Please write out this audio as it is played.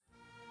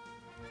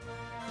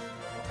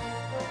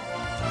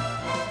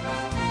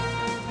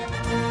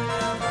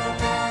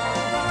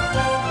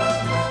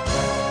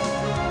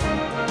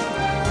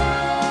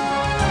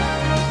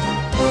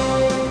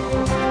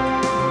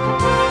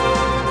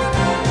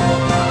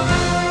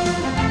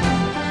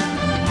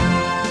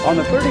On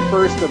the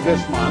 31st of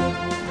this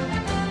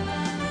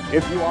month,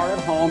 if you are at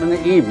home in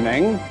the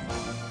evening,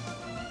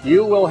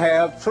 you will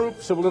have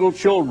troops of little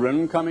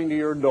children coming to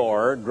your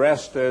door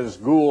dressed as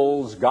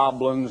ghouls,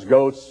 goblins,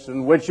 ghosts,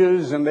 and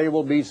witches, and they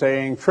will be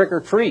saying, "Trick or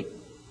treat."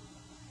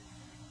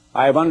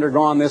 I have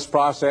undergone this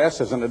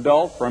process as an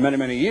adult for many,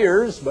 many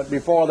years, but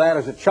before that,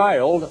 as a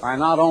child, I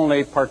not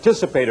only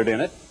participated in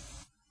it,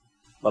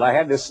 but I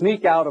had to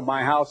sneak out of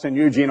my house in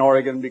Eugene,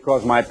 Oregon,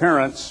 because my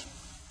parents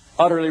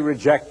utterly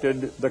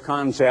rejected the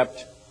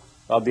concept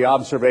of the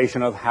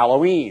observation of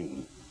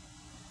Halloween.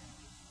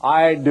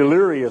 I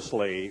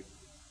deliriously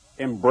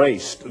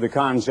embraced the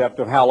concept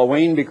of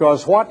Halloween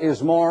because what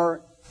is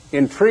more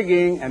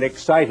intriguing and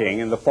exciting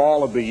in the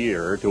fall of the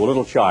year to a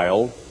little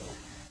child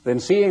than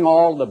seeing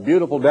all the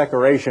beautiful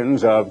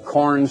decorations of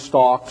corn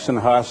stalks and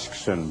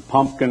husks and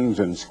pumpkins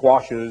and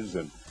squashes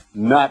and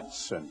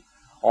nuts and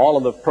all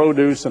of the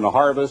produce and the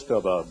harvest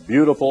of a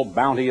beautiful,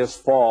 bounteous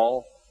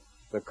fall,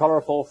 the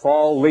colorful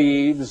fall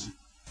leaves.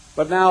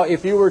 But now,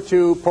 if you were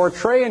to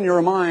portray in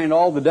your mind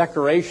all the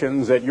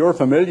decorations that you're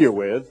familiar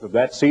with of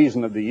that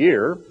season of the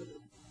year,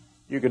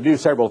 you could do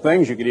several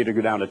things. You could either go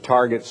down to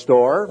Target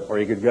store, or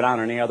you could go down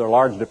to any other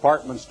large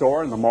department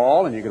store in the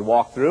mall, and you could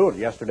walk through. And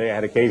yesterday I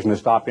had occasion to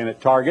stop in at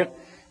Target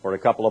for a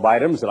couple of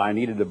items that I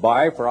needed to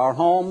buy for our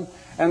home.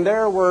 And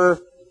there were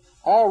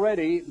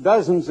already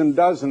dozens and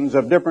dozens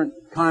of different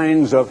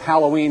kinds of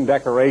Halloween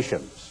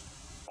decorations,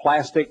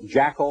 plastic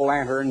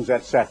jack-o'-lanterns,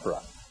 etc.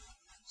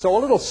 So a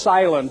little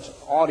silent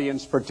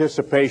audience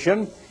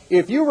participation.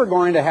 If you were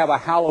going to have a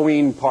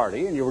Halloween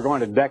party and you were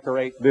going to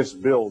decorate this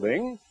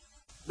building,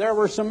 there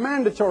were some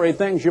mandatory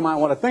things you might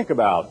want to think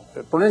about.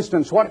 For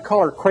instance, what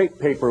color crepe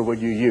paper would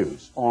you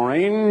use?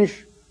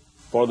 Orange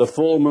for the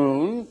full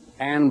moon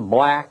and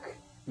black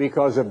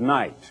because of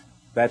night.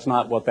 That's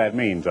not what that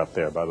means up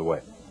there, by the way.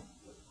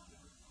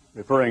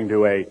 Referring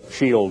to a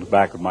shield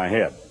back of my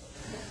head.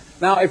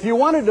 Now, if you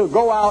wanted to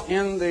go out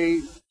in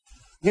the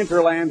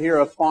hinterland here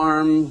of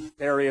farm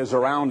areas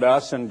around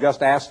us and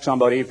just ask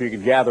somebody if you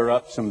could gather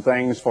up some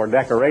things for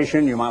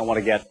decoration, you might want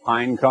to get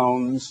pine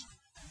cones.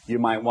 You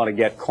might want to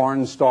get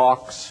corn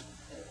stalks,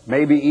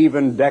 maybe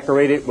even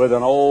decorate it with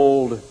an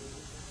old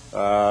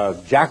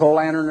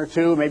jack-o'-lantern or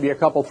two, maybe a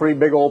couple, three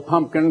big old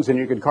pumpkins, and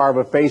you could carve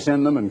a face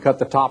in them and cut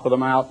the top of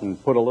them out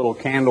and put a little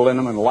candle in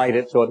them and light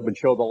it so it would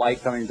show the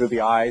light coming through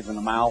the eyes and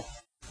the mouth.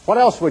 What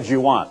else would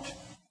you want?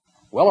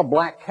 Well, a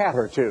black cat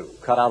or two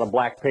cut out of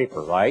black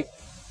paper, right?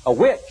 A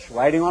witch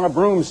riding on a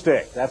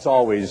broomstick. That's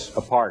always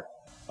a part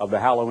of the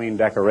Halloween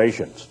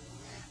decorations.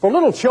 For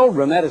little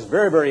children, that is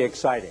very, very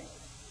exciting.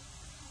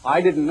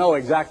 I didn't know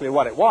exactly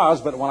what it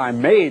was, but when I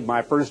made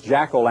my first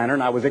jack-o'-lantern,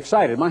 I was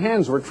excited. My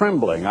hands were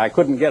trembling. I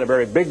couldn't get a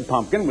very big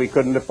pumpkin. We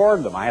couldn't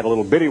afford them. I had a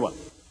little bitty one.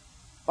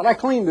 But I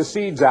cleaned the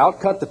seeds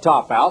out, cut the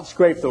top out,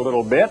 scraped a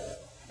little bit,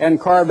 and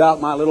carved out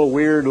my little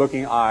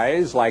weird-looking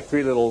eyes, like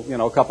three little,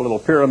 a couple little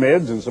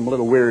pyramids and some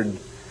little weird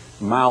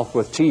mouth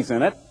with teeth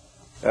in it.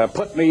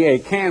 Put me a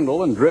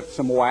candle and dripped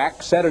some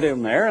wax, set it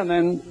in there, and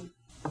then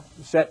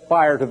set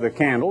fire to the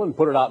candle and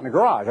put it out in the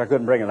garage. I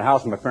couldn't bring it in the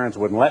house, and my parents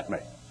wouldn't let me.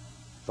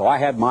 So I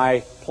had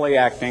my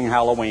play-acting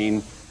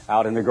Halloween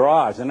out in the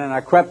garage. And then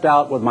I crept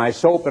out with my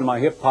soap in my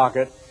hip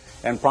pocket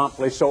and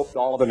promptly soaped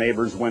all of the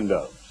neighbors'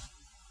 windows.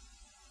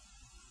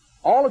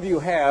 All of you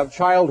have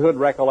childhood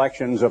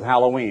recollections of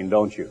Halloween,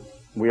 don't you?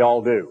 We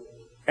all do.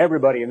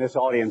 Everybody in this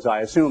audience,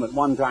 I assume, at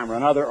one time or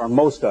another, or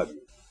most of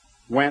you,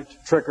 went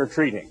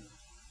trick-or-treating.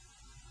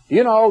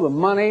 You know the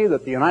money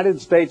that the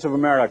United States of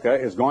America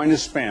is going to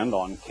spend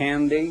on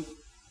candy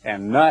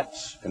and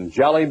nuts and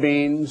jelly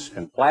beans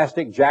and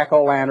plastic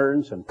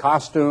jack-o'-lanterns and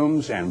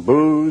costumes and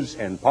booze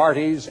and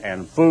parties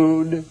and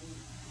food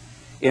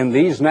in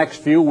these next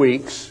few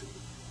weeks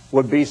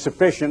would be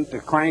sufficient to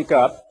crank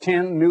up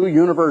 10 new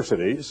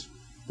universities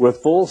with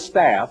full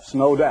staffs,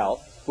 no doubt,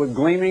 with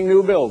gleaming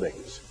new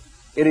buildings.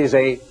 It is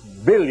a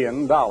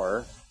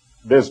billion-dollar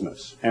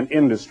business and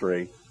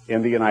industry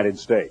in the United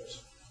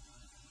States.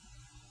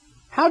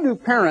 How do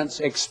parents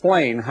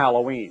explain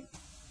Halloween?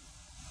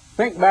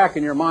 Think back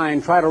in your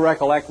mind, try to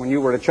recollect when you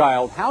were a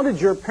child. How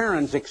did your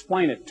parents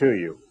explain it to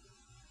you?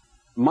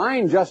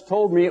 Mine just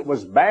told me it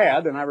was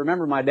bad, and I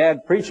remember my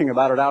dad preaching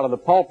about it out of the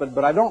pulpit,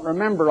 but I don't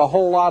remember a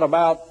whole lot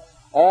about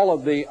all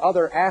of the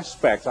other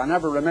aspects. I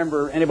never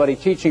remember anybody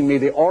teaching me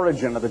the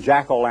origin of the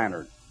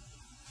jack-o'-lantern,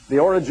 the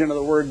origin of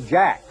the word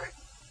jack,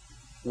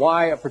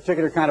 why a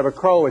particular kind of a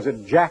crow is a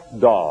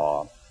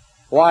jackdaw,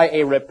 why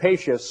a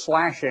rapacious,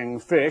 slashing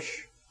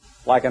fish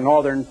like a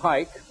northern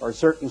pike or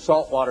certain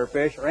saltwater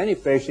fish or any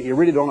fish that you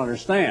really don't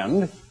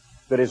understand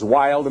that is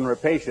wild and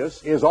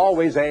rapacious is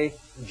always a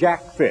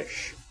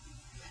jackfish.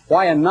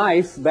 Why a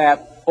knife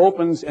that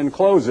opens and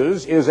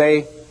closes is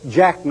a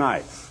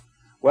jackknife.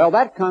 Well,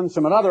 that comes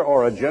from another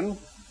origin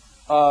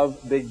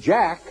of the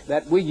jack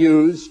that we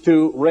use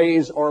to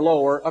raise or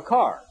lower a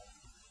car.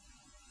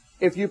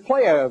 If you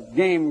play a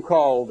game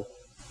called,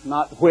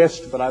 not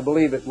whist, but I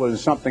believe it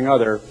was something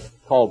other,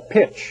 called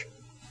pitch,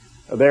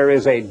 there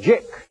is a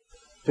jick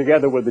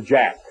together with the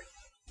jack.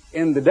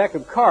 In the deck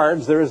of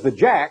cards, there is the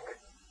jack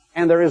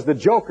and there is the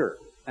joker.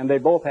 and they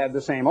both had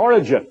the same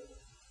origin.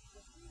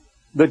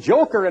 The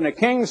joker in a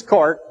king's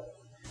court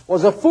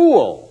was a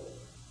fool.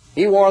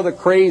 He wore the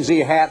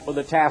crazy hat with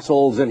the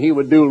tassels, and he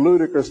would do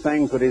ludicrous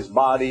things with his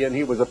body, and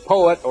he was a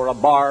poet or a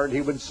bard. He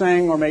would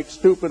sing or make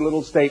stupid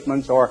little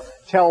statements or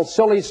tell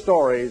silly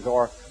stories,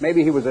 or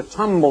maybe he was a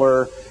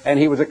tumbler and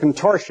he was a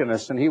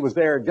contortionist, and he was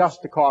there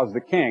just to cause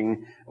the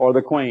king or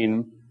the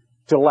queen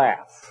to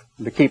laugh,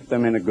 to keep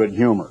them in a good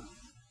humor.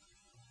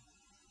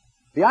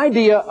 The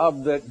idea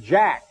of the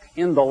jack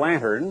in the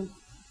lantern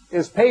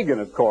is pagan,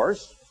 of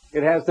course.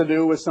 It has to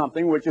do with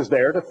something which is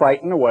there to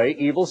frighten away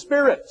evil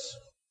spirits.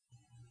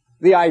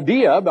 The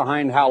idea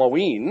behind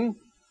Halloween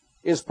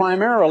is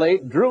primarily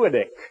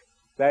Druidic,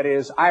 that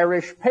is,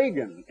 Irish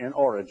pagan in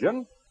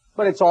origin,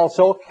 but it's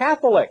also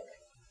Catholic,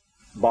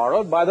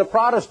 borrowed by the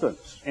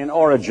Protestants in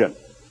origin.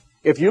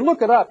 If you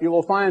look it up, you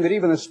will find that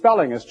even the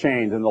spelling has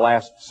changed in the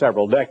last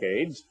several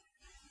decades.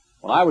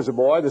 When I was a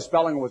boy, the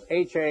spelling was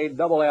H-A-L-L-O-W''E-E-N,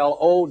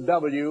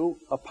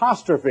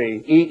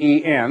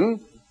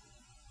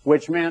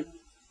 which meant,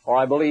 or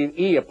I believe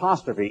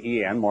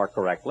E''E-N more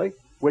correctly,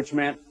 which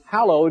meant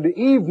hallowed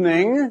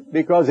evening,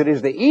 because it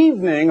is the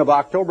evening of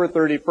October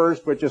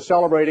 31st, which is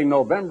celebrating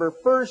November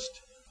 1st,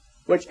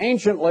 which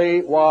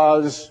anciently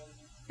was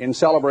in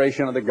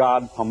celebration of the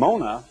god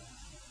Pomona,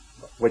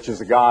 which is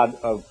the god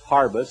of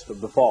harvest,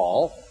 of the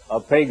fall,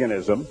 of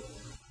paganism,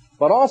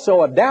 but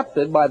also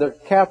adapted by the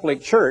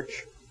Catholic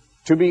Church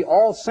to be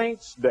All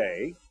Saints'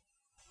 Day,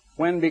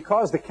 when,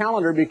 because the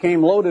calendar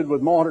became loaded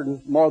with more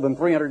than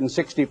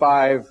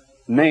 365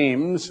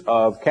 names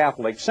of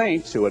Catholic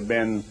saints who had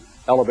been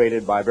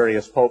elevated by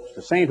various popes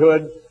to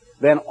sainthood,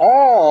 then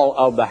all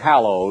of the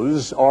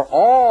hallows, or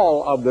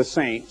all of the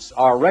saints,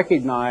 are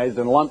recognized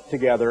and lumped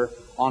together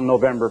on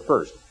November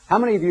 1st. How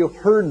many of you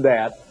heard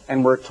that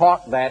and were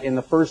taught that in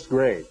the first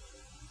grade,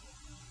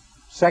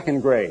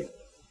 second grade,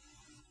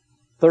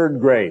 third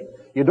grade?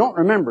 You don't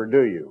remember,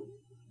 do you?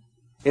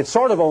 It's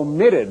sort of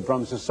omitted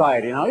from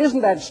society. Now,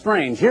 isn't that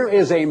strange? Here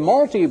is a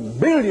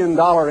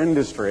multi-billion-dollar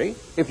industry.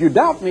 If you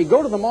doubt me,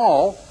 go to the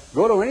mall,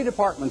 go to any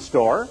department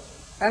store,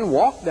 and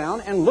walk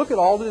down and look at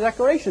all the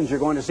decorations you're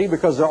going to see,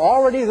 because they're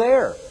already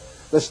there.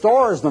 The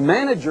stores, the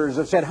managers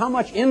have said, how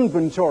much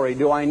inventory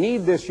do I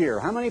need this year?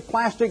 How many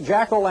plastic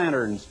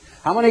jack-o'-lanterns?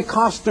 How many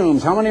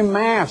costumes? How many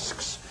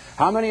masks?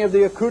 How many of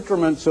the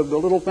accoutrements of the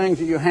little things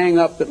that you hang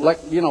up that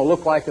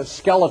look like a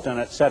skeleton,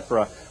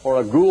 etc.,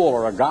 or a ghoul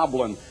or a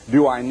goblin,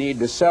 do I need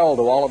to sell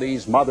to all of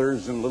these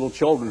mothers and little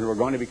children who are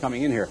going to be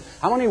coming in here?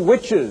 How many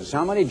witches?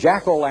 How many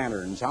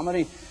jack-o'-lanterns? How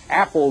many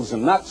apples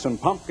and nuts and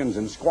pumpkins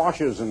and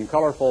squashes and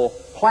colorful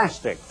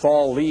plastic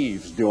fall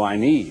leaves do I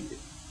need?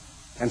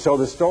 And so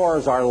the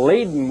stores are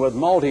laden with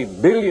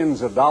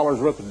multi-billions of dollars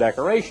worth of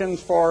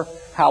decorations for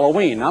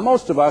Halloween. Now,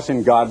 most of us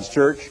in God's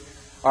church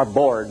are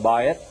bored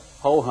by it.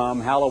 Ho-hum,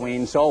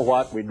 Halloween, so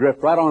what? We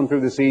drift right on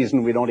through the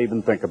season. We don't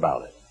even think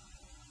about it.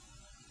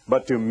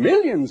 But to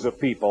millions of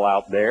people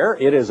out there,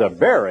 it is a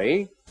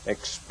very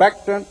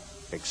expectant,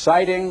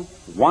 exciting,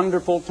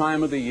 wonderful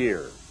time of the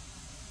year.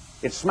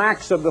 It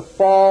smacks of the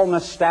fall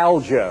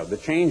nostalgia, the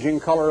changing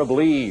color of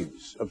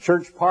leaves, of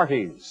church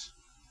parties,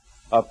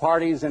 of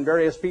parties in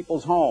various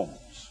people's homes.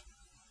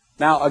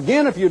 Now,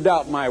 again, if you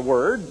doubt my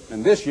word,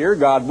 and this year,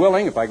 God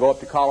willing, if I go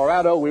up to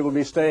Colorado, we will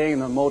be staying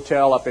in a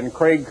motel up in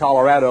Craig,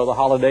 Colorado, the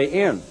Holiday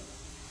Inn.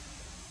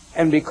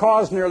 And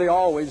because nearly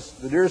always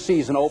the deer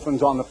season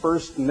opens on the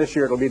 1st, and this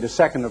year it'll be the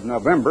 2nd of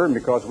November, and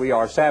because we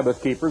are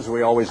Sabbath keepers,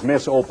 we always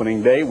miss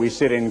opening day. We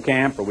sit in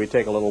camp, or we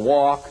take a little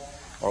walk,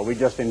 or we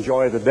just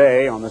enjoy the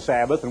day on the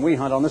Sabbath, and we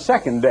hunt on the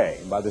second day.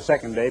 By the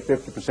second day,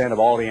 50% of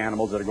all the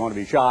animals that are going to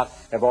be shot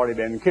have already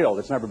been killed.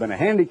 It's never been a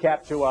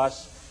handicap to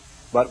us,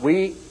 but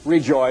we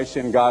rejoice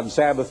in God's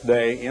Sabbath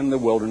day in the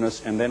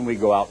wilderness, and then we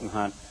go out and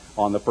hunt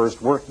on the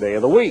first work day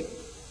of the week.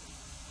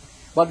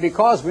 But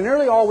because we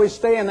nearly always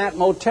stay in that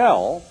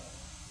motel,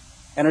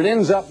 and it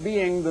ends up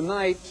being the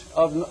night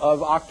of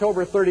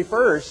October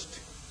 31st,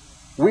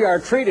 we are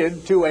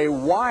treated to a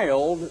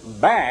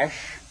wild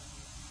bash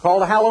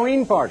called a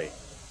Halloween party.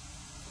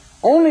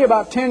 Only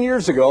about 10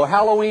 years ago,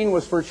 Halloween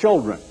was for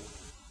children.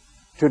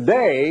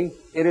 Today,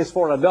 it is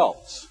for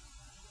adults.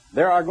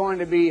 There are going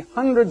to be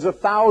hundreds of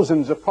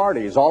thousands of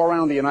parties all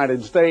around the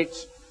United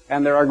States,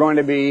 and there are going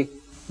to be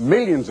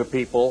millions of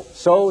people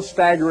so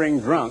staggering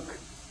drunk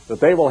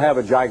that they will have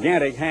a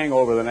gigantic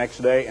hangover the next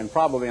day, and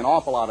probably an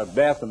awful lot of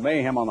death and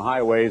mayhem on the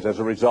highways as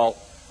a result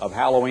of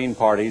Halloween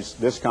parties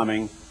this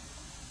coming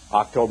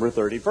October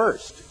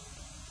 31st.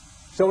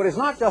 So it is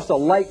not just a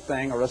light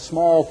thing or a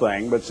small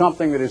thing, but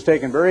something that is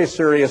taken very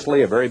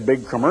seriously, a very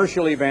big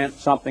commercial event,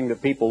 something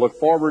that people look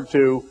forward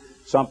to,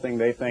 something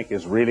they think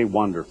is really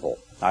wonderful.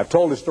 I've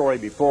told the story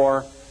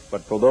before,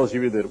 but for those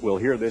of you that will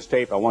hear this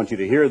tape, I want you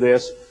to hear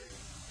this.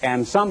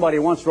 And somebody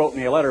once wrote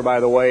me a letter, by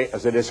the way,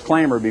 as a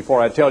disclaimer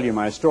before I tell you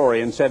my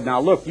story, and said,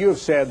 now look, you have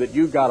said that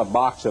you got a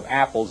box of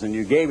apples and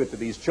you gave it to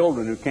these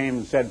children who came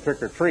and said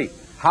trick or treat.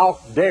 How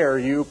dare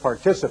you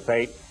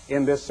participate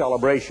in this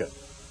celebration?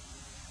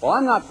 Well,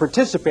 I'm not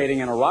participating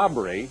in a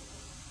robbery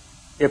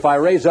if I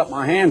raise up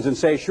my hands and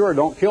say, sure,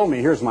 don't kill me,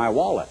 here's my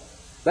wallet.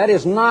 That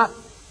is not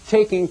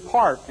taking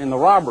part in the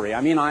robbery.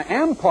 I mean, I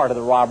am part of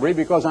the robbery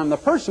because I'm the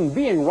person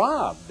being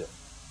robbed,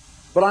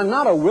 but I'm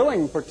not a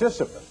willing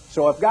participant.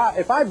 So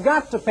if I've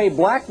got to pay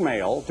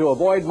blackmail to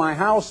avoid my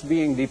house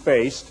being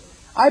defaced,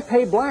 I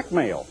pay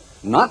blackmail,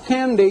 not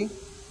candy.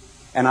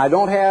 And I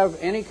don't have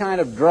any kind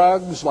of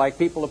drugs like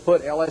people have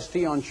put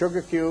LSD on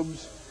sugar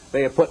cubes.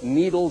 They have put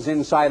needles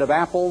inside of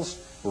apples,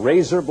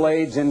 razor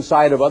blades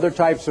inside of other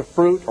types of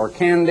fruit or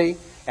candy,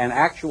 and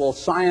actual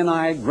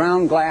cyanide,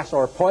 ground glass,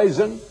 or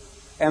poison.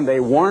 And they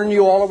warn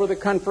you all over the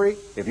country,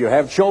 if you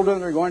have children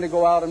that are going to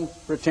go out and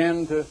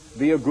pretend to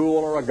be a ghoul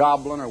or a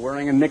goblin or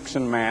wearing a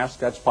Nixon mask,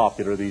 that's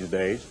popular these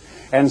days,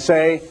 and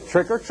say,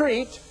 trick or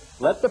treat,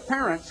 let the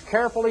parents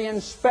carefully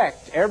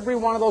inspect every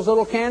one of those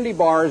little candy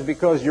bars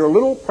because your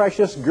little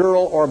precious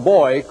girl or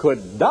boy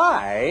could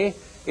die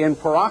in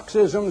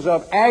paroxysms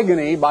of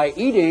agony by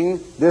eating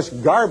this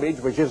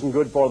garbage, which isn't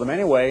good for them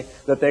anyway,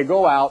 that they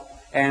go out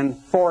and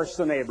force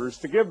the neighbors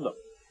to give them.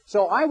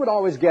 So I would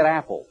always get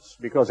apples,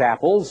 because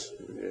apples,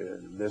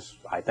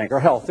 I think, are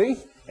healthy,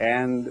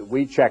 and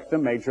we checked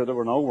them, made sure there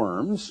were no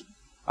worms.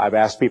 I've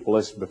asked people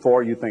this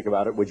before. You think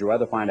about it. Would you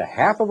rather find a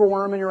half of a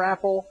worm in your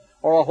apple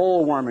or a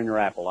whole worm in your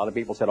apple? A lot of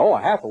people said, oh,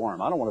 a half a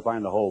worm. I don't want to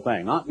find the whole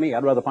thing. Not me.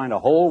 I'd rather find a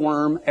whole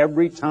worm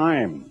every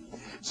time.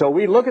 So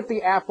we look at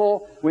the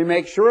apple. We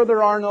make sure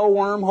there are no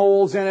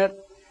wormholes in it.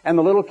 And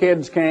the little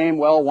kids came.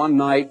 Well, one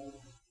night,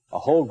 a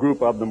whole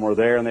group of them were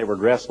there, and they were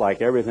dressed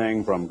like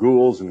everything from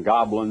ghouls and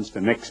goblins to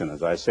Nixon,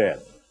 as I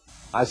said.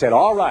 I said,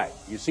 all right,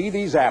 you see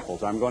these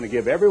apples. I'm going to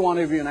give every one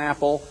of you an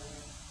apple.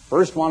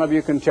 First one of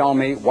you can tell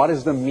me what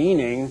is the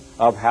meaning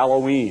of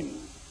Halloween.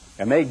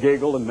 And they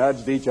giggled and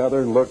nudged each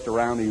other and looked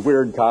around these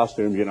weird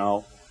costumes, you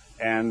know,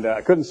 and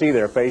I couldn't see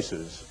their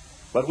faces.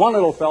 But one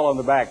little fellow in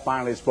the back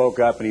finally spoke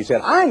up, and he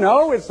said, I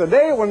know, it's the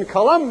day when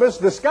Columbus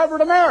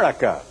discovered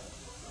America.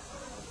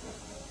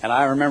 And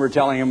I remember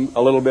telling him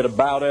a little bit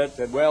about it,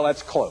 said, well,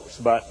 that's close,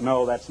 but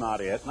no, that's not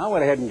it. And I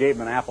went ahead and gave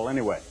him an apple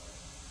anyway.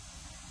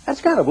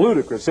 That's kind of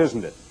ludicrous,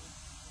 isn't it?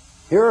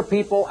 Here are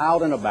people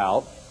out and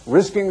about,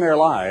 risking their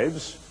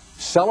lives,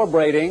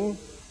 celebrating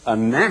a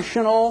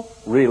national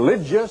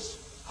religious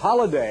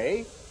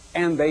holiday,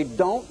 and they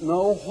don't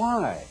know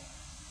why.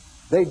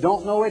 They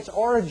don't know its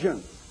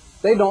origin.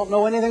 They don't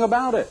know anything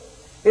about it.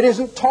 It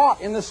isn't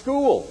taught in the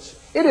schools.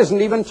 It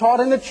isn't even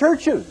taught in the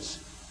churches.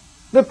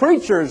 The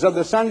preachers of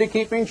the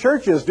Sunday-keeping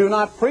churches do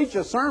not preach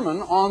a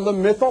sermon on the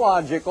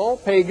mythological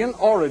pagan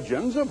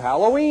origins of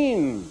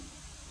Halloween.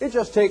 It's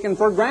just taken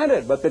for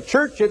granted. But the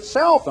church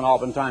itself, and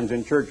oftentimes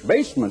in church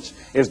basements,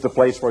 is the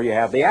place where you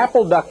have the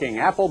apple ducking,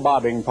 apple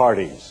bobbing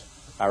parties.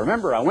 I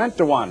remember I went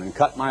to one and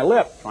cut my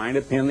lip trying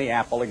to pin the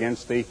apple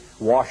against the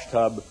wash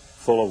tub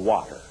full of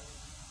water.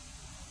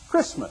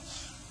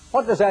 Christmas.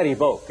 What does that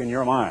evoke in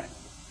your mind?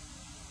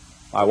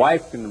 My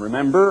wife can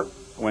remember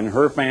when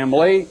her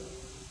family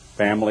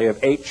of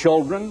 8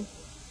 children,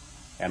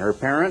 and her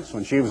parents,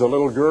 when she was a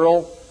little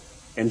girl,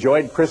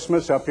 enjoyed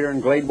Christmas up here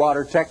in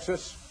Gladewater,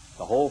 Texas.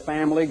 The whole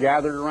family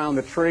gathered around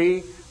the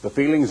tree. The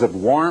feelings of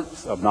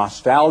warmth, of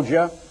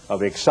nostalgia,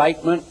 of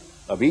excitement,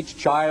 of each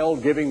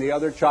child giving the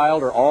other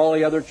child or all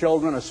the other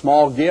children a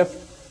small gift.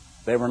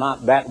 They were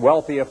not that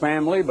wealthy a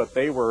family, but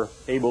they were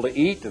able to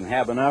eat and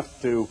have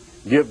enough to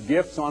give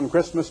gifts on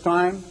Christmas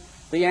time.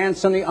 The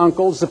aunts and the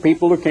uncles, the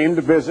people who came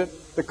to visit,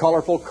 the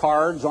colorful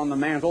cards on the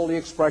mantle, the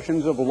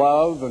expressions of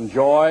love and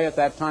joy at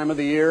that time of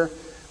the year.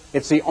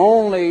 It's the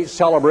only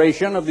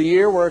celebration of the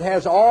year where it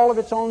has all of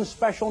its own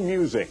special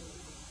music.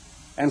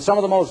 And some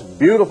of the most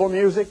beautiful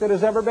music that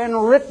has ever been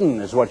written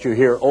is what you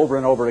hear over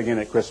and over again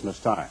at Christmas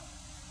time.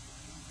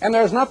 And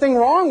there's nothing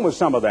wrong with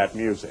some of that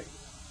music.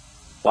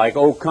 Like,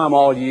 "O come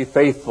all ye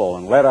faithful,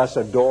 and let us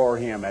adore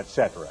him,"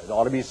 etc. It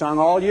ought to be sung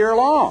all year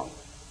long.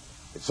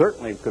 It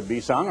certainly could be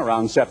sung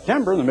around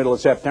September, in the middle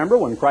of September,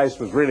 when Christ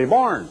was really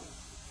born.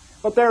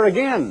 But there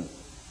again,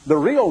 the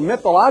real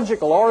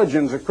mythological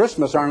origins of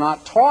Christmas are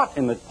not taught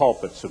in the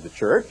pulpits of the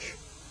church,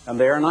 and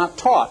they are not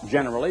taught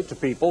generally to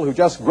people who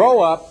just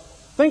grow up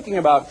thinking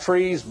about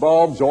trees,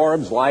 bulbs,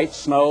 orbs, lights,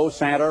 snow,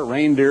 Santa,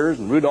 reindeers,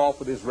 and Rudolph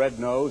with his red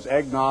nose,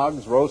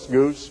 eggnogs, roast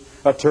goose,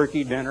 a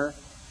turkey dinner.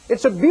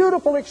 It's a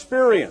beautiful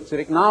experience.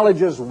 It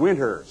acknowledges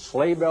winter.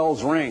 Sleigh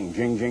bells ring,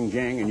 jing, jing,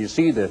 jing, and you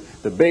see the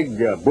big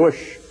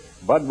Busch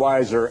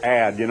Budweiser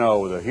ad, you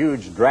know, the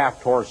huge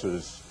draft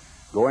horses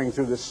going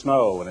through the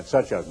snow, and it's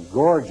such a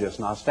gorgeous,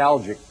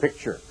 nostalgic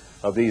picture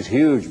of these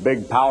huge,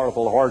 big,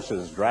 powerful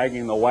horses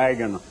dragging the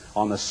wagon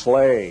on the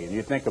sleigh. And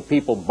you think of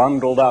people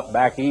bundled up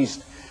back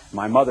east.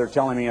 My mother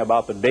telling me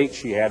about the date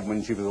she had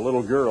when she was a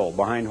little girl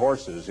behind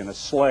horses in a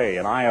sleigh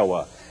in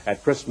Iowa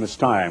at Christmas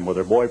time with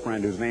her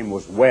boyfriend whose name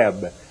was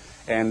Webb,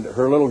 and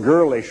her little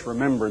girlish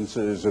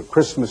remembrances of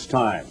Christmas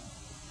time.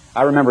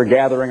 I remember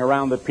gathering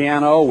around the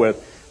piano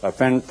with a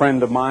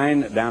friend of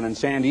mine down in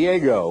San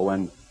Diego,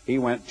 and he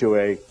went to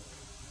a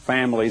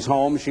family's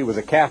home. She was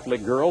a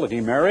Catholic girl that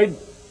he married.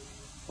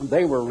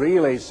 They were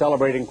really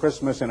celebrating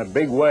Christmas in a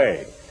big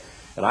way.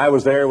 And I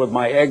was there with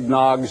my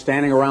eggnog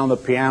standing around the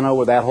piano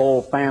with that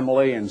whole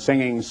family and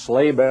singing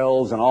sleigh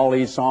bells and all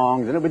these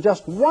songs. And it was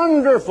just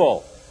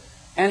wonderful.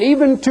 And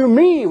even to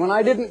me, when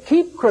I didn't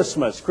keep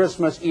Christmas,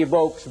 Christmas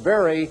evokes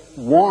very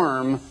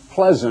warm,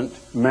 pleasant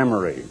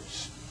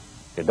memories.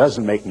 It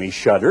doesn't make me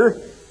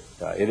shudder.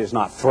 It is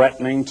not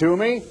threatening to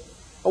me.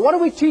 But what do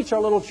we teach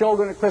our little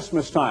children at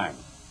Christmas time?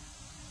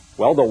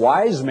 Well, the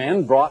wise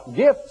men brought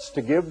gifts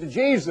to give to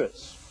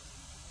Jesus.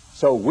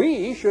 So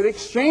we should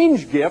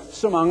exchange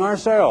gifts among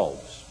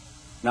ourselves.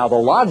 Now, the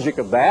logic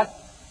of that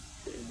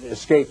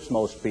escapes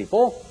most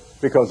people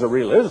because there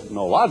really is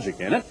no logic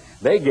in it.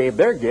 They gave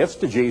their gifts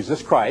to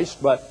Jesus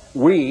Christ, but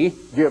we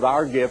give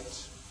our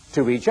gifts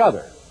to each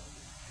other.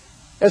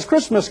 As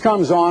Christmas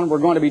comes on, we're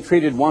going to be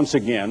treated once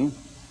again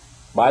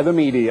by the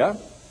media,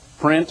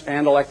 print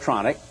and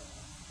electronic,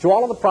 to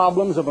all of the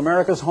problems of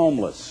America's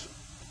homeless,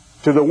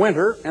 to the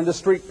winter and the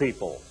street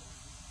people,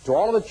 to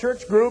all of the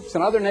church groups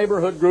and other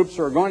neighborhood groups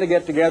who are going to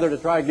get together to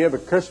try to give a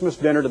Christmas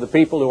dinner to the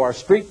people who are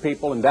street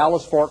people in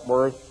Dallas, Fort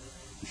Worth,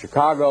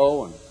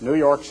 Chicago, and New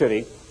York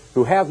City,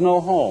 who have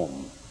no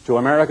home, to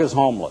America's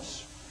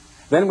homeless.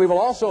 Then we will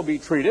also be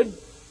treated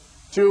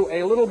to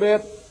a little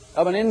bit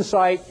of an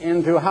insight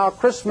into how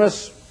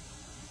Christmas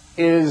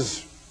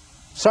is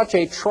such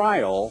a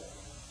trial,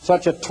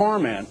 such a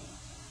torment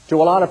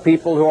to a lot of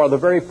people who are the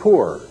very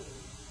poor,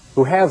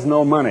 who have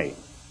no money,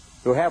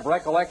 who have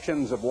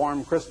recollections of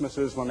warm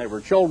Christmases when they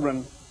were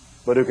children,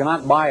 but who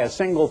cannot buy a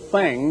single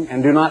thing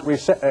and do not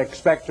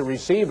expect to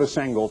receive a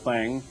single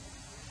thing.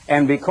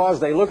 And because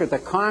they look at the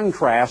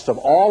contrast of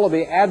all of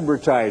the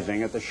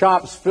advertising at the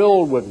shops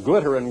filled with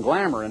glitter and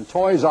glamour, and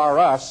Toys R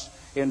Us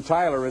in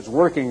Tyler is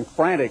working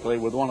frantically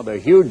with one of the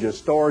hugest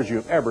stores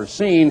you've ever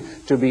seen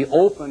to be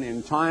open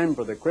in time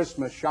for the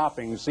Christmas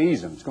shopping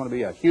season. It's going to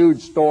be a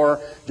huge store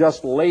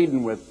just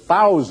laden with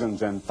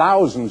thousands and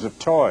thousands of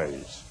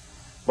toys.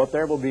 But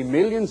there will be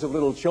millions of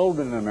little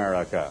children in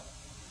America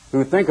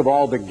who think of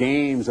all the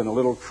games and the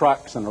little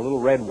trucks and the little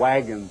red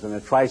wagons and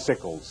the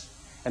tricycles,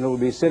 and will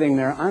be sitting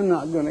there, I'm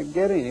not going to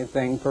get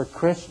anything for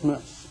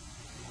Christmas.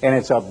 And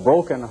it's a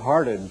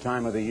broken-hearted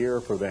time of the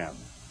year for them.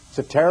 It's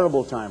a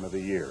terrible time of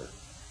the year.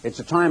 It's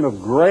a time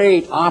of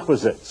great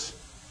opposites,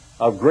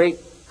 of great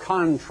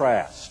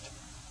contrast,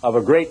 of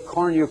a great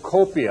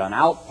cornucopia, an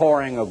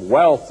outpouring of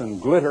wealth and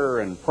glitter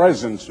and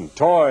presents and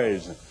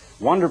toys, and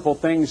wonderful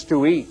things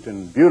to eat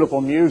and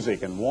beautiful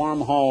music and warm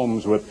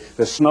homes with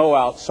the snow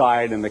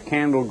outside and the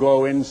candle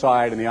glow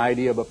inside and the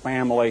idea of a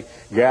family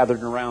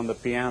gathered around the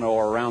piano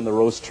or around the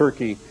roast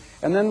turkey.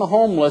 And then the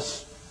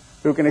homeless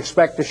who can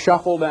expect to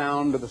shuffle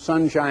down to the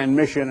Sunshine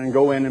Mission and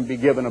go in and be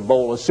given a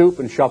bowl of soup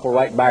and shuffle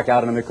right back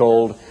out in the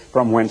cold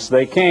from whence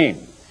they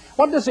came.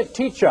 What does it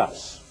teach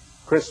us,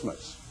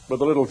 Christmas,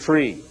 with a little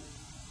tree,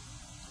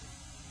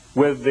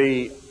 with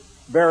the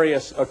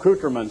various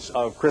accoutrements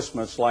of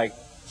Christmas like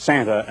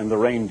Santa and the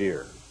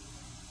reindeer?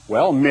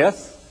 Well,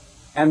 myth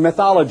and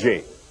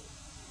mythology.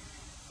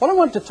 What I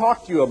want to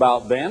talk to you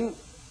about then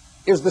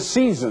is the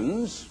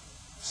seasons,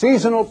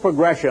 seasonal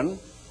progression,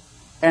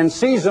 and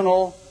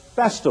seasonal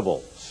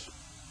festivals.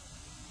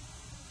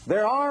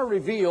 There are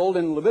revealed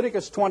in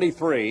Leviticus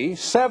 23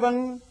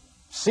 7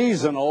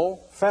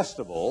 seasonal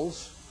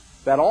festivals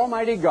that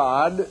Almighty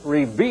God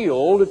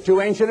revealed to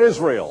ancient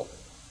Israel.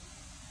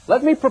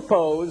 Let me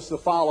propose the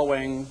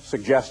following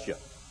suggestion.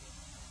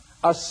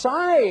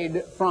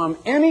 Aside from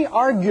any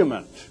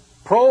argument,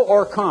 pro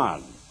or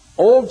con,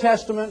 Old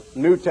Testament,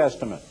 New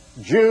Testament,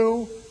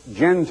 Jew,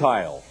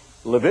 Gentile,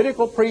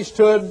 Levitical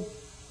priesthood,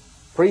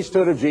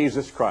 priesthood of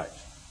Jesus Christ,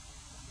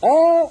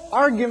 all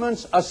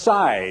arguments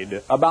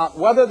aside about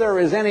whether there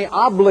is any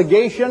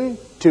obligation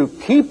to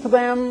keep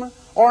them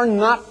or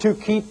not to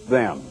keep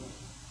them,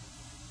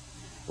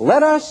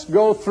 let us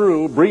go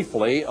through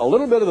briefly a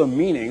little bit of the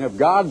meaning of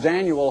God's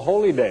annual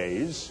holy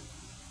days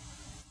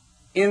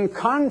in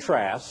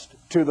contrast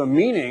to the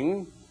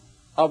meaning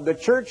of the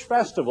church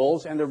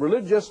festivals and the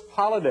religious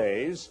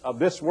holidays of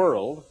this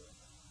world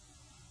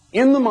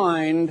in the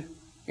mind,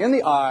 in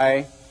the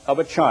eye of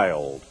a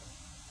child.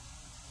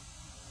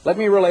 Let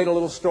me relate a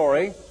little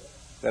story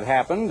that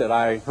happened that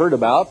I heard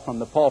about from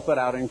the pulpit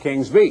out in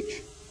Kings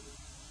Beach,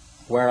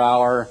 where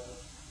our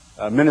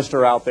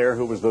minister out there,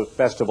 who was the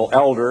festival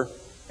elder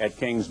at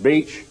Kings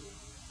Beach,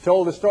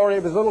 told the story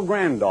of his little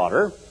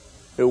granddaughter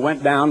who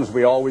went down, as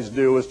we always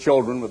do as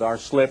children, with our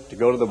slip to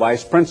go to the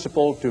vice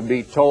principal to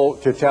be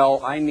told, to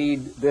tell, I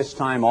need this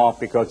time off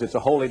because it's a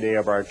holy day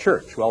of our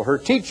church. Well, her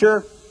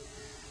teacher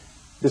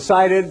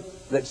decided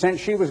that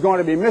since she was going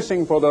to be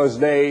missing for those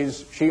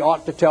days, she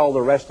ought to tell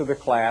the rest of the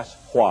class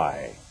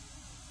why.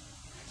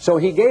 So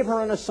he gave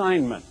her an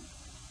assignment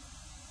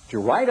to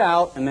write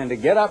out and then to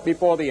get up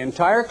before the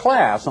entire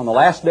class on the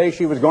last day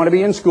she was going to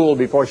be in school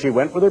before she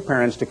went with her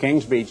parents to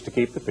Kings Beach to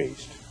keep the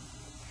feast,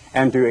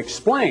 and to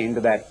explain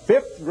to that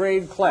 5th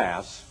grade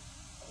class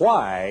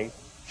why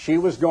she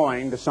was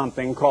going to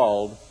something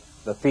called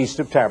the Feast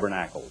of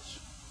Tabernacles.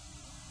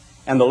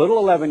 And the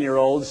little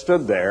 11-year-old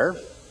stood there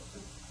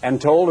and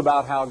told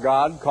about how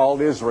God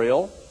called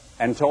Israel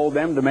and told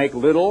them to make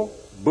little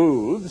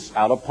booths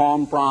out of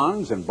palm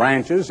fronds and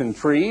branches and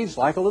trees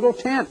like a little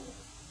tent,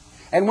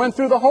 and went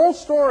through the whole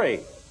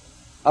story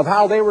of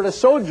how they were to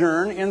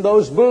sojourn in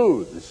those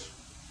booths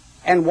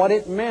and what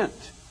it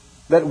meant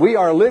that we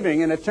are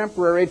living in a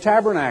temporary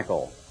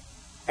tabernacle,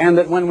 and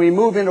that when we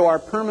move into our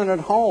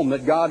permanent home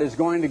that God is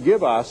going to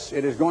give us,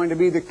 it is going to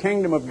be the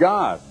kingdom of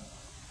God,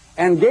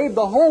 and gave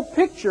the whole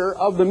picture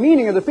of the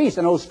meaning of the feast.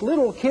 And those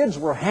little kids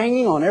were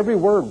hanging on every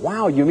word.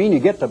 Wow, you mean you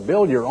get to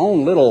build your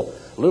own little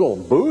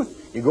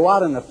booth? You go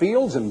out in the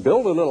fields and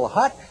build a little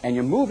hut, and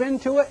you move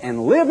into it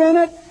and live in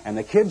it? And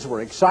the kids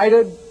were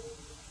excited.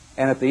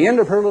 And at the end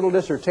of her little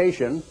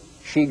dissertation,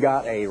 she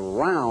got a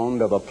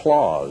round of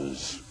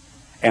applause.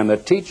 And the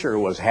teacher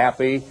was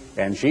happy,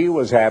 and she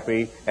was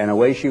happy, and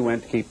away she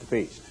went to keep the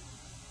feast.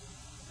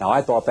 Now,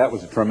 I thought that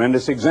was a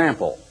tremendous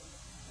example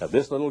of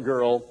this little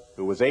girl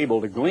who was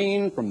able to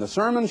glean from the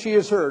sermon she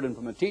has heard and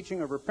from the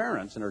teaching of her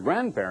parents and her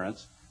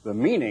grandparents the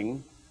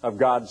meaning of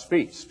God's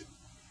feast.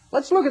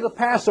 Let's look at the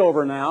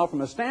Passover now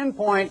from a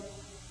standpoint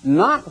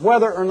not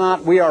whether or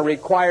not we are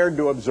required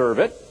to observe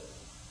it,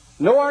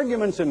 no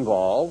arguments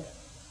involved,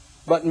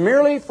 but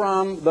merely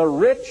from the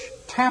rich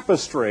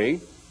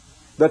tapestry,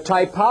 the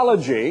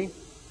typology,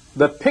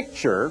 the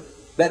picture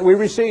that we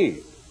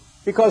receive.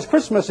 Because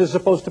Christmas is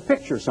supposed to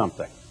picture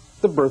something,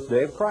 the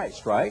birthday of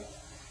Christ, right?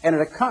 And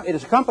it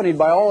is accompanied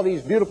by all of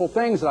these beautiful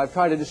things that I've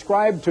tried to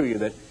describe to you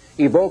that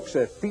evokes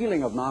a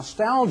feeling of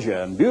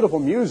nostalgia and beautiful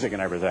music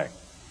and everything.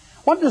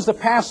 What does the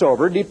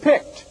Passover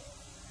depict?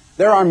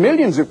 There are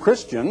millions of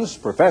Christians,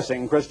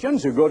 professing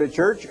Christians, who go to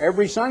church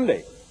every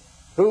Sunday,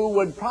 who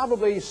would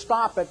probably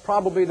stop at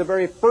probably the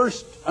very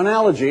first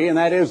analogy, and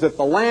that is that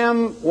the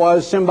lamb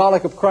was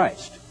symbolic of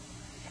Christ,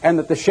 and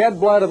that the shed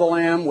blood of the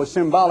lamb was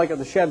symbolic of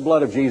the shed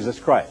blood of Jesus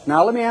Christ.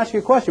 Now, let me ask you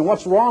a question.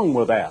 What's wrong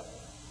with that?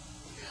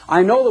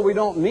 I know that we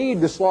don't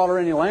need to slaughter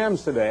any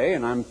lambs today,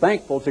 and I'm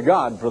thankful to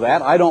God for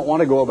that. I don't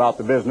want to go about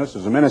the business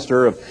as a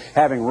minister of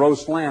having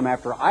roast lamb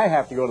after I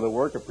have to go to the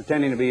work of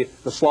pretending to be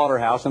the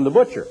slaughterhouse and the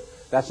butcher.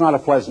 That's not a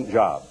pleasant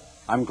job.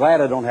 I'm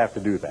glad I don't have to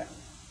do that.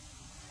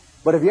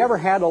 But have you ever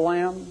had a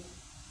lamb?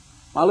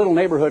 My little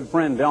neighborhood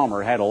friend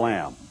Delmer had a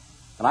lamb.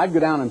 And I'd go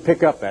down and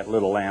pick up that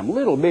little lamb,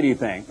 little bitty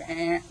thing.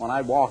 When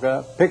I'd walk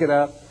up, pick it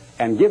up,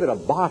 and give it a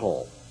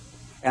bottle.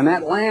 And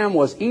that lamb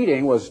was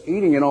eating,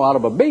 out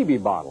of a baby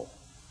bottle.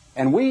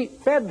 And we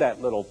fed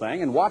that little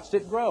thing and watched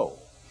it grow.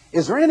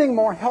 Is there anything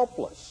more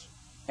helpless,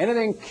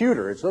 anything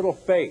cuter, its little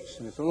face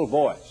and its little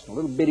voice, and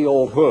little bitty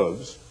old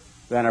hooves,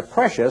 than a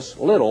precious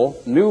little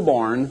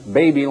newborn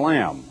baby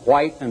lamb,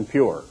 white and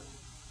pure?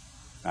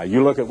 Now,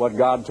 you look at what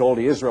God told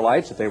the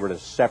Israelites that they were to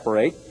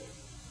separate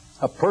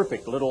a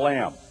perfect little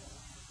lamb,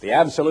 the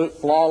absolute,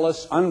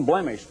 flawless,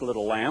 unblemished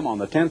little lamb on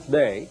the 10th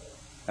day,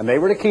 and they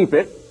were to keep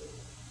it,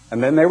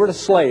 and then they were to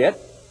slay it,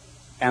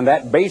 and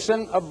that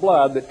basin of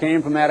blood that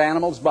came from that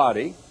animal's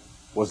body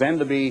was then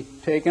to be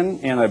taken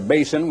in a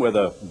basin with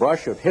a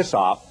brush of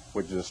hyssop,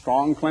 which is a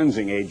strong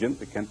cleansing agent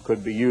that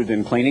could be used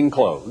in cleaning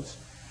clothes,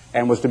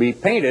 and was to be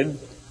painted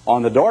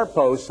on the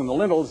doorposts and the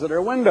lintels of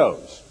their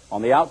windows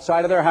on the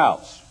outside of their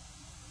house.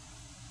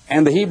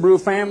 And the Hebrew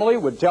family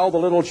would tell the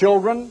little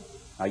children,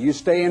 now you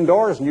stay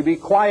indoors and you be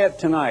quiet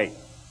tonight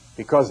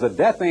because the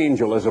death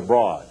angel is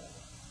abroad.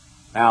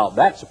 Now,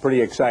 that's a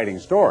pretty exciting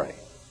story.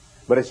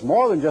 But it's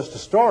more than just a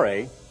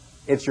story,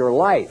 it's your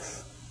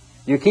life.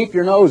 You keep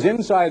your nose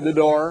inside the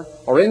door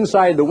or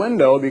inside the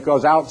window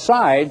because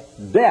outside,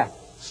 death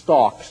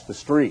stalks the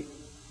street.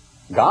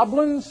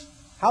 Goblins?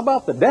 How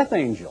about the death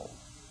angel?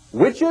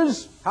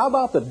 Witches? How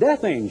about the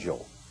death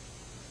angel?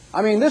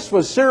 I mean, this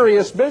was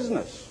serious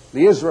business.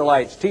 The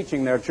Israelites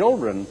teaching their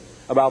children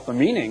about the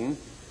meaning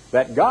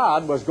that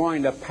God was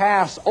going to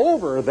pass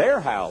over their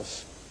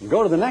house and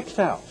go to the next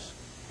house,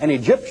 an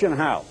Egyptian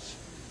house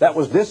that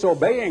was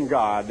disobeying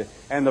God,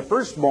 and the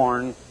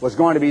firstborn was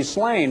going to be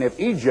slain if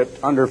Egypt,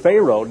 under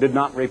Pharaoh, did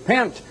not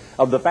repent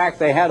of the fact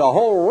they had a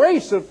whole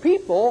race of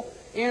people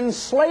in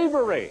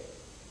slavery.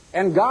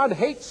 And God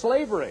hates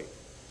slavery.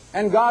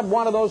 And God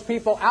wanted those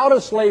people out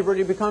of slavery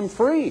to become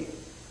free.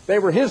 They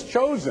were His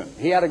chosen.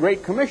 He had a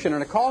great commission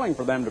and a calling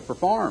for them to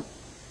perform.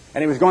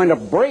 And He was going to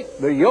break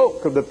the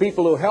yoke of the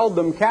people who held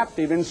them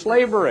captive in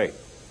slavery.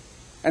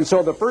 And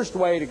so the first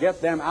way to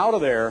get them out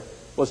of there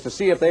was to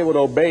see if they would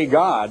obey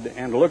God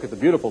and to look at the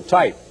beautiful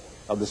type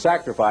of the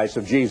sacrifice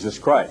of Jesus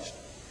Christ.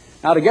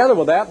 Now, together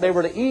with that, they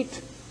were to eat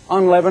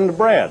unleavened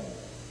bread.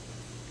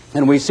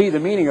 And we see the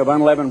meaning of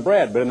unleavened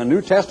bread. But in the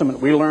New Testament,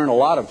 we learn a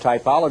lot of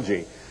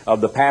typology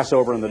of the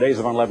Passover and the days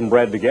of unleavened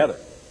bread together.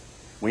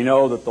 We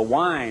know that the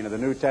wine of the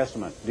New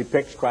Testament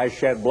depicts Christ's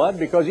shed blood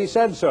because He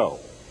said so.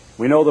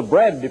 We know the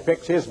bread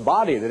depicts His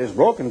body that is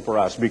broken for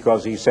us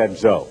because He said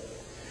so.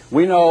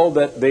 We know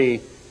that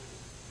the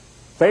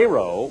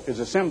Pharaoh is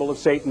a symbol of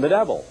Satan the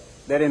devil.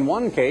 That in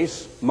one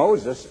case,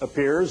 Moses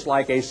appears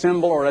like a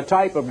symbol or a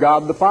type of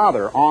God the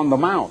Father on the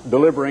mount,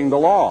 delivering the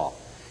law.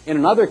 In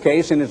another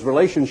case, in his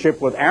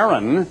relationship with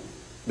Aaron,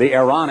 the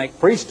Aaronic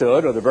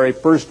priesthood, or the very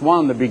first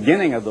one, the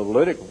beginning of the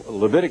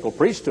Levitical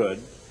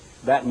priesthood,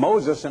 that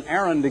Moses and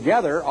Aaron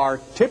together are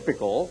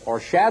typical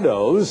or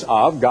shadows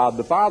of God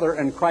the Father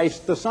and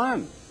Christ the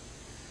Son.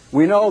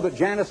 We know that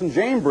Jannes and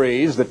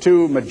Jambres, the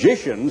two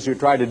magicians who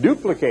tried to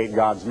duplicate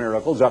God's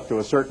miracles up to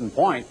a certain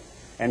point,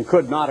 and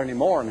could not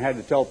anymore and had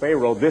to tell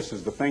Pharaoh, this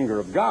is the finger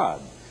of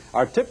God,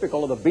 are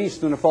typical of the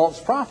beast and the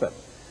false prophet.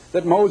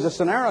 That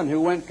Moses and Aaron,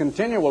 who went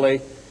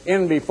continually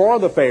in before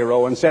the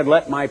Pharaoh and said,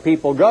 let my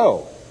people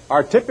go,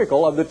 are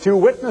typical of the two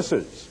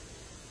witnesses.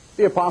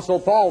 The Apostle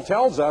Paul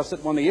tells us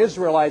that when the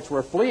Israelites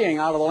were fleeing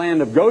out of the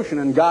land of Goshen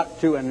and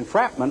got to an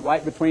entrapment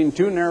right between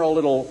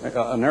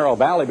a narrow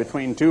valley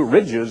between two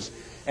ridges,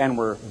 and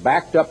were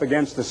backed up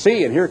against the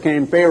sea, and here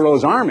came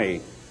Pharaoh's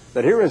army,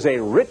 that here is a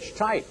rich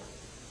type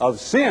of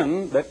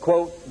sin that,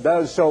 quote,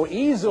 does so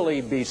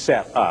easily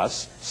beset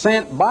us,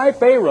 sent by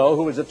Pharaoh,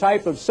 who is a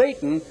type of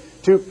Satan,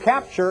 to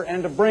capture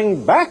and to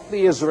bring back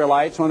the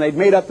Israelites when they'd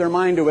made up their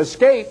mind to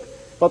escape,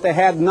 but they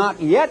had not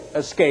yet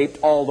escaped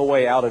all the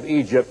way out of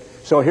Egypt.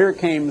 So here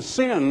came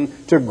sin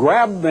to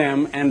grab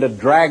them and to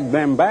drag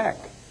them back.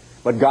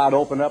 But God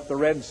opened up the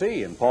Red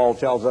Sea, and Paul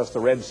tells us the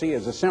Red Sea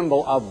is a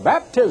symbol of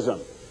baptism.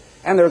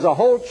 And there's a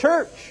whole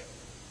church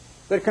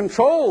that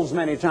controls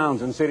many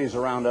towns and cities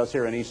around us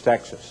here in East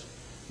Texas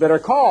that are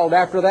called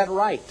after that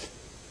rite,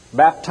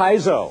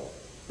 baptizo.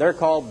 They're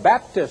called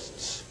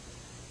Baptists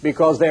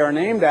because they are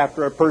named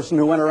after a person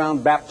who went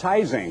around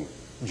baptizing,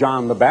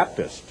 John the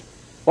Baptist.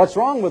 What's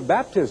wrong with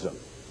baptism?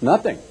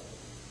 Nothing.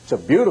 It's a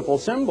beautiful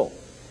symbol.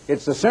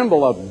 It's the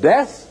symbol of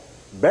death,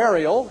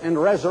 burial,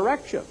 and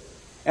resurrection.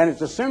 And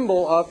it's a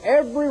symbol of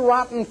every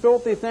rotten,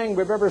 filthy thing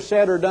we've ever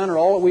said or done or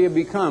all that we have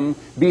become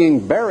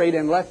being buried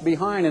and left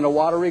behind in a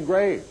watery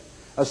grave.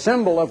 A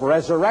symbol of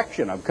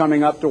resurrection, of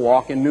coming up to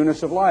walk in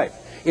newness of life.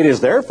 It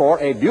is therefore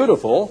a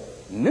beautiful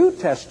New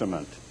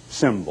Testament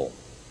symbol.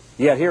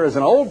 Yet here is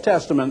an Old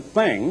Testament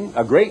thing,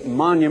 a great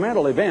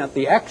monumental event,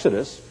 the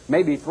Exodus,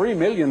 maybe 3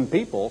 million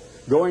people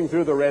going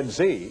through the Red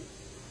Sea,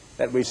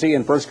 that we see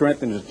in 1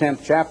 Corinthians, the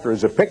 10th chapter,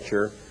 is a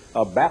picture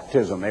of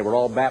baptism. They were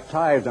all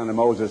baptized under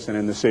Moses and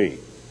in the sea.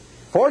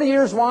 40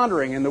 years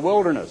wandering in the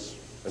wilderness,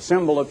 a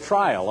symbol of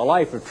trial, a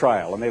life of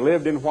trial. And they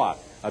lived in what?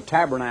 A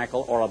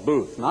tabernacle or a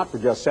booth, not for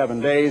just 7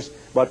 days,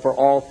 but for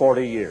all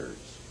 40 years.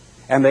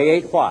 And they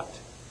ate what?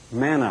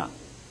 Manna.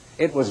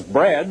 It was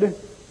bread,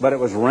 but it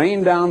was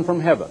rained down from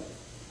heaven.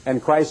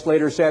 And Christ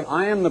later said,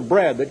 I am the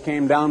bread that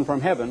came down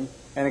from heaven,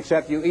 and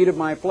except you eat of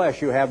my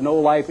flesh, you have no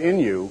life in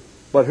you.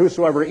 But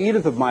whosoever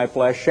eateth of my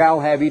flesh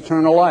shall have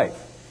eternal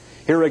life.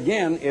 Here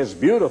again is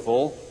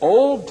beautiful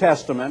Old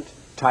Testament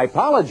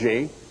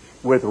typology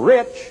with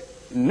rich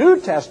New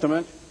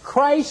Testament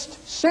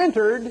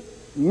Christ-centered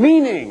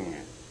meaning.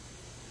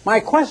 My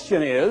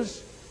question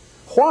is,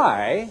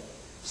 why,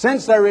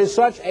 since there is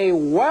such a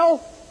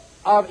wealth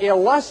of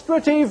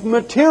illustrative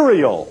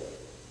material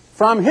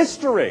from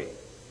history,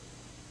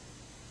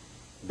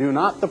 do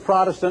not the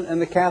Protestant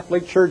and the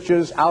Catholic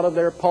churches out of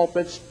their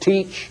pulpits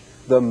teach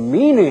the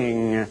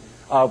meaning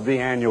of the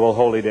annual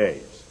holy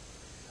days?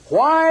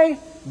 Why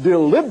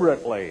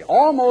deliberately,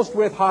 almost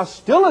with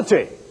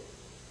hostility,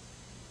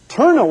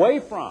 turn away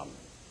from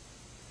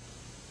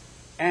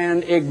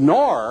and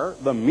ignore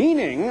the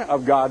meaning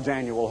of God's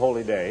annual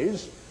holy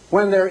days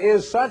when there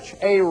is such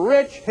a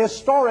rich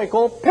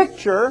historical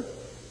picture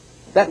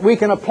that we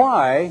can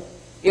apply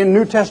in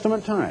New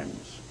Testament times?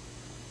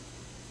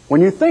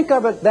 When you think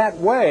of it that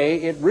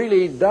way, it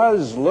really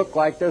does look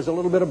like there's a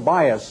little bit of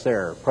bias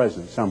there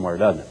present somewhere,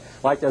 doesn't it?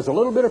 Like there's a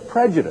little bit of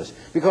prejudice,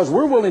 because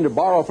we're willing to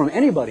borrow from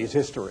anybody's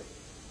history.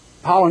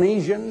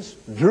 Polynesians,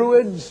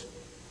 Druids,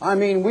 I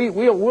mean,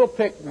 we'll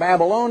pick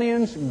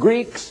Babylonians,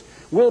 Greeks,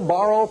 we'll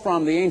borrow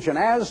from the ancient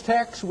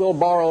Aztecs, we'll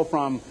borrow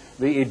from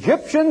the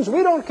Egyptians.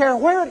 We don't care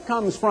where it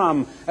comes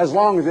from as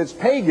long as it's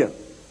pagan.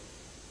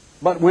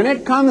 But when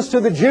it comes to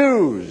the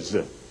Jews,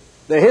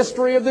 the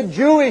history of the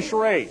Jewish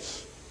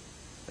race,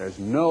 there's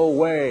no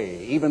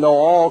way, even though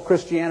all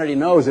Christianity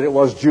knows that it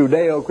was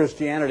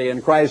Judeo-Christianity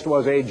and Christ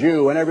was a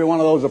Jew and every one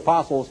of those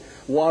apostles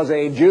was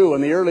a Jew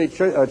and the early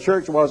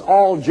church was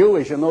all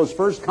Jewish and those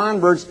first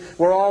converts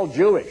were all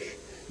Jewish.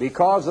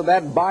 Because of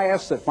that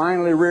bias that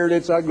finally reared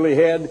its ugly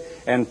head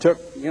and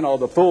took,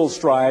 the full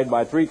stride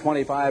by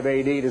 325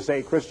 A.D. to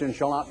say Christians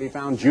shall not be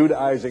found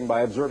Judaizing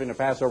by observing the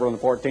Passover on the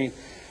 14th,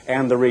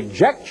 and the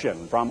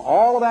rejection from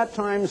all of that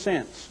time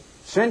since,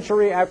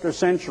 century after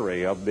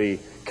century, of the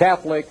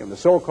Catholic and the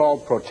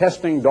so-called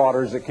protesting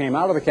daughters that came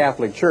out of the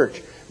Catholic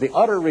Church, the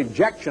utter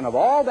rejection of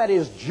all that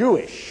is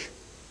Jewish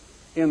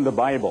in the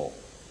Bible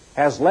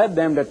has led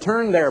them to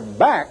turn their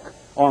back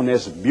on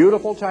this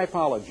beautiful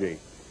typology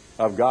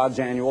of God's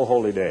annual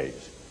holy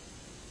days.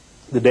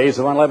 The days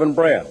of unleavened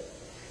bread.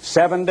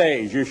 7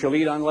 days you shall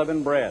eat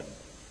unleavened bread.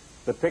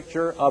 The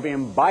picture of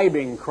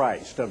imbibing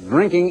Christ, of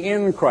drinking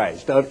in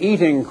Christ, of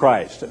eating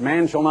Christ. That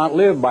man shall not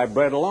live by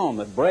bread alone.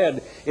 That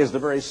bread is the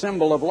very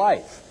symbol of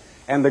life.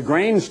 And the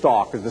grain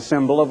stalk is the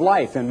symbol of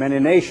life in many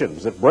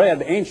nations. That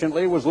bread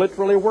anciently was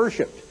literally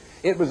worshipped.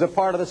 It was a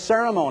part of the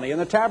ceremony in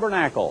the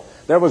tabernacle.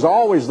 There was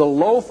always the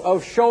loaf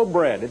of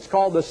showbread. It's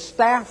called the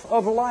staff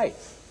of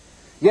life.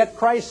 Yet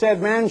Christ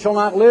said, man shall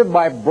not live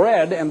by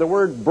bread, and the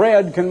word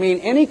bread can mean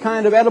any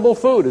kind of edible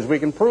food, as we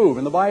can prove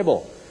in the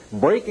Bible.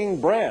 Breaking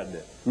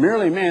bread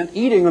merely meant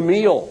eating a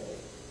meal.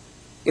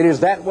 It is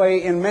that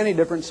way in many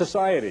different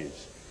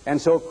societies. And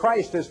so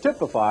Christ is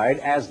typified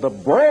as the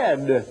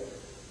bread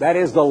that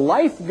is the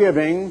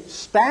life-giving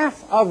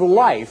staff of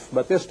life,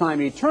 but this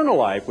time eternal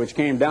life, which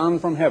came down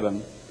from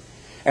heaven.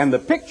 And the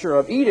picture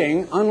of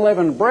eating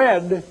unleavened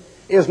bread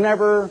is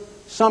never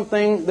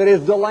something that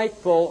is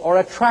delightful or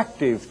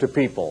attractive to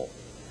people.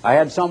 I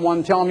had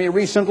someone tell me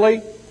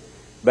recently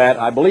that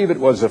I believe it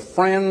was a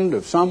friend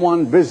of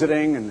someone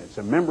visiting, and it's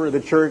a member of the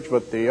church,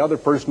 but the other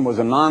person was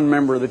a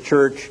non-member of the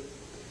church.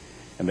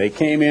 And they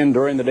came in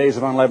during the days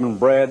of unleavened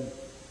bread.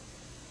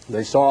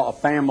 They saw a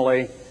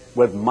family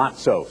with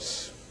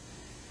matzos.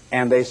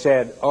 And they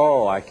said,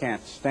 "Oh, I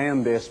can't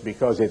stand this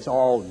because it's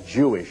all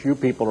Jewish. You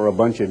people are a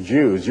bunch of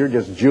Jews. You're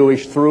just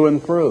Jewish through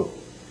and through."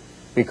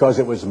 Because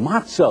it was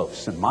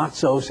matzos, and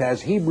matzos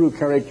has Hebrew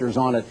characters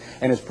on it,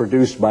 and it's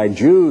produced by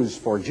Jews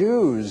for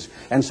Jews.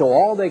 And so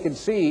all they could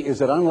see is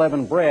that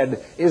unleavened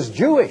bread is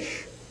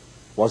Jewish.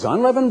 Was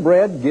unleavened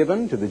bread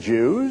given to the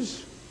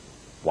Jews?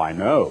 Why,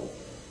 no.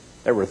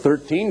 There were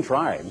 13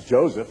 tribes.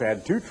 Joseph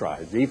had 2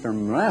 tribes, Ephraim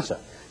and Manasseh.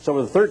 So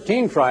there were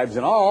 13 tribes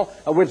in all,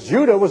 of which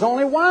Judah was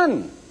only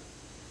 1.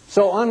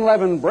 So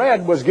unleavened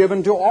bread was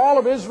given to all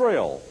of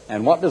Israel.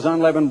 And what does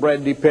unleavened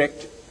bread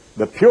depict?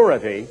 The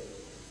purity,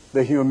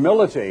 the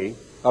humility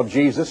of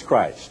Jesus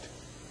Christ.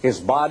 His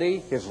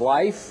body, His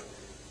life,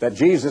 that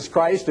Jesus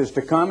Christ is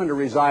to come and to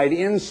reside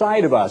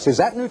inside of us. Is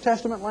that New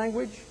Testament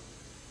language?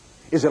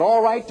 Is it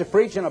all right to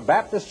preach in a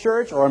Baptist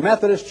church or a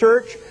Methodist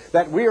church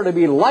that we are to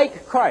be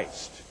like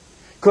Christ?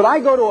 Could I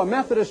go to a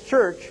Methodist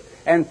church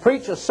and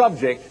preach a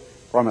subject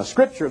from a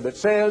scripture that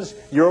says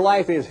your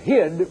life is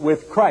hid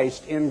with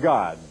Christ in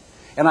God?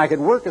 And I could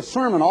work a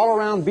sermon all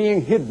around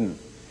being hidden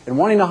and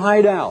wanting to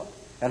hide out,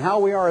 and how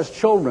we are as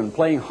children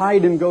playing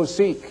hide and go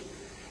seek.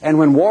 And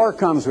when war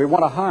comes, we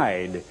want to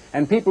hide.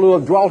 And people who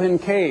have dwelt in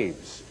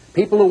caves,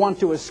 people who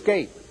want to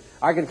escape.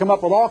 I could come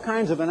up with all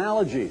kinds of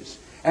analogies.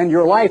 And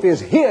your life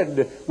is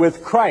hid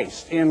with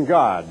Christ in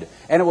God.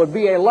 And it would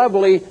be a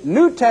lovely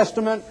New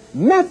Testament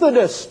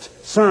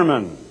Methodist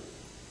sermon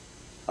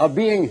of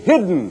being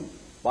hidden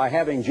by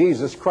having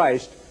Jesus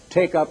Christ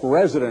take up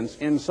residence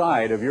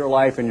inside of your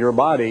life and your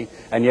body.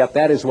 And yet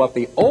that is what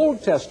the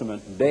Old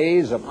Testament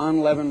days of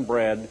unleavened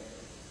bread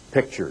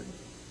pictured.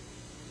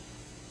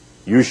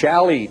 You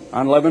shall eat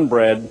unleavened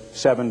bread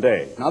 7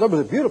 days. Now, there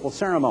was a beautiful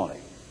ceremony.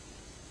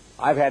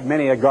 I've had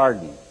many a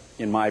garden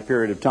in my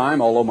period of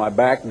time, although my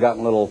back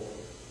gotten a little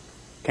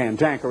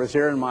cantankerous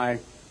here in my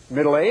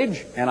middle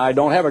age, and I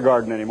don't have a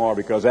garden anymore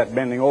because that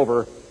bending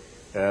over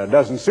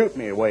doesn't suit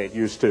me the way it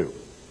used to.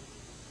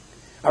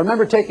 I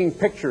remember taking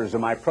pictures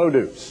of my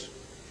produce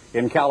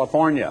in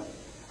California.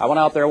 I went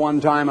out there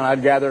one time and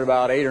I'd gathered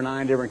about 8 or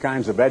 9 different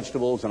kinds of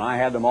vegetables, and I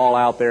had them all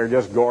out there,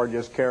 just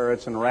gorgeous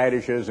carrots and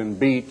radishes and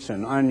beets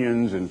and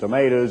onions and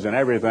tomatoes and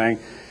everything.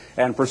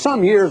 And for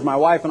some years, my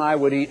wife and I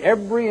would eat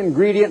every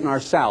ingredient in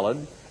our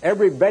salad,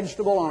 every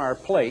vegetable on our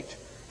plate,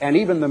 and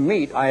even the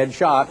meat I had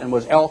shot and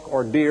was elk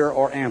or deer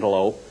or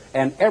antelope,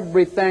 and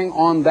everything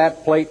on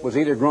that plate was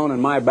either grown in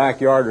my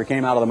backyard or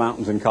came out of the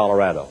mountains in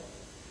Colorado.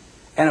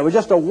 And it was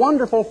just a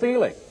wonderful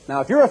feeling.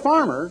 Now, if you're a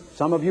farmer,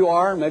 some of you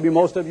are, maybe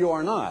most of you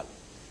are not.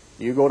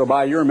 You go to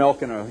buy your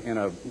milk in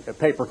a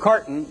paper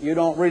carton, you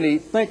don't really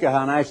think of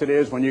how nice it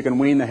is when you can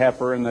wean the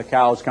heifer and the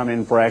cows come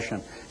in fresh,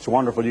 and it's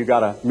wonderful you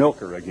got a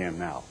milker again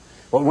now.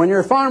 But when you're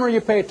a farmer, you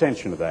pay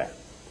attention to that.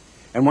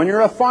 And when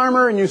you're a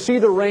farmer and you see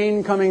the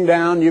rain coming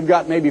down, you've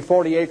got maybe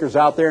 40 acres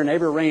out there, and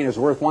every rain is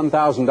worth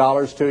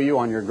 $1,000 to you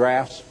on your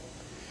grass.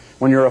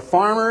 When you're a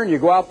farmer and you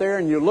go out there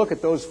and you look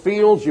at those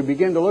fields, you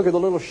begin to look at the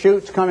little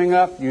shoots coming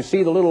up, you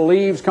see the little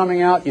leaves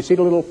coming out, you see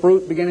the little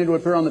fruit beginning to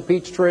appear on the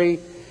peach tree.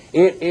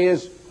 It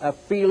is a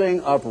feeling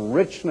of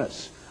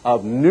richness,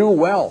 of new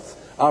wealth,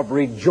 of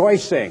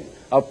rejoicing,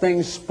 of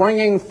things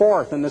springing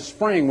forth in the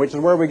spring, which is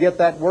where we get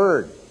that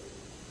word,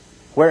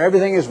 where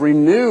everything is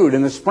renewed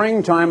in the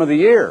springtime of the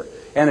year.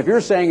 And if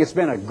you're saying it's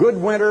been a good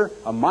winter,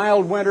 a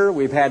mild winter,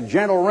 we've had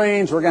gentle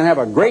rains, we're going to have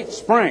a great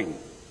spring,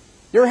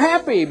 you're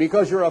happy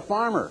because you're a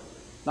farmer.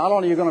 Not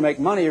only are you going to make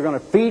money, you're going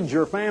to feed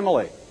your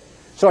family.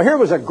 So here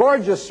was a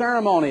gorgeous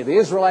ceremony. The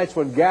Israelites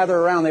would gather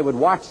around. They would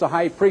watch the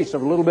high priest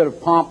of a little bit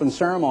of pomp and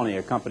ceremony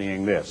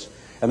accompanying this.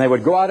 And they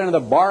would go out into the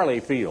barley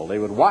field. They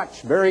would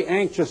watch very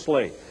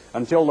anxiously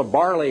until the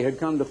barley had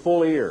come to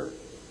full ear.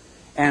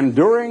 And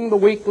during the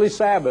weekly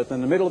Sabbath,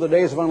 in the middle of the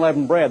days of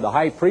unleavened bread, the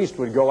high priest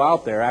would go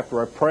out there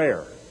after a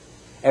prayer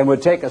and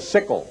would take a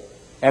sickle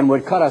and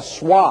would cut a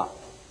swath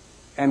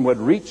and would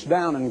reach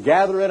down and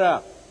gather it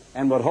up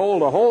and would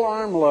hold a whole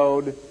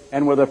armload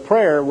and with a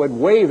prayer would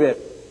wave it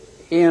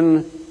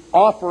in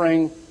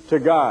offering to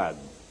God.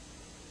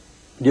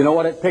 Do you know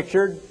what it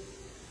pictured?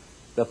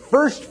 The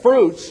first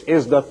fruits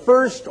is the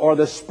first or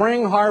the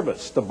spring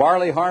harvest, the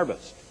barley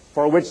harvest,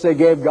 for which they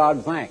gave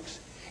God thanks.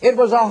 It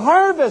was a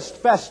harvest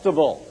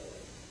festival.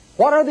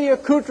 What are the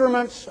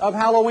accoutrements of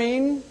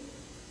Halloween?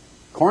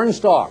 Corn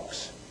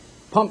stalks,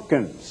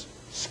 pumpkins,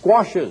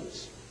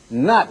 squashes,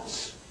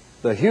 nuts,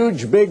 the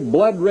huge big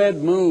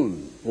blood-red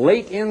moon,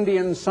 late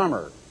Indian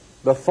summer,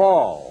 the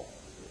fall,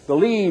 the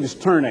leaves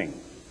turning,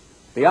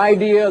 the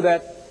idea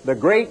that the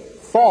great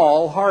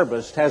fall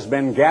harvest has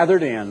been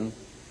gathered in,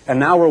 and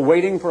now we're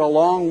waiting for a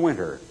long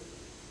winter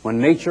when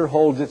nature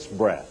holds its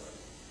breath.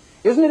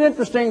 Isn't it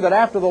interesting that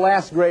after the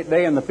last great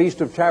day in the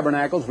Feast of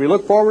Tabernacles, we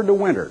look forward to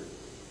winter?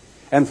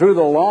 And through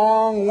the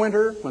long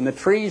winter, when the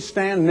trees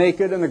stand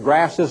naked and the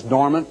grass is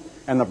dormant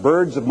and the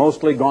birds have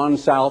mostly gone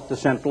south to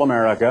Central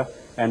America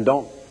and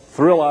don't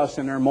thrill us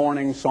in their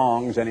morning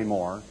songs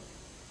anymore,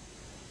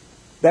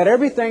 that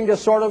everything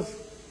just sort of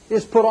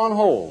is put on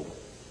hold.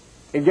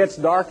 It gets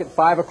dark at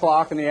 5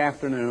 o'clock in the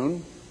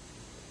afternoon.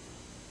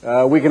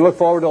 We can look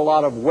forward to a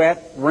lot of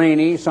wet,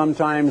 rainy,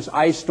 sometimes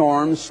ice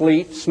storms,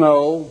 sleet,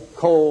 snow,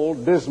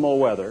 cold, dismal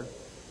weather.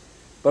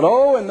 But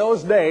oh, in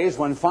those days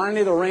when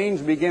finally the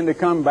rains begin to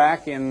come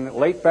back in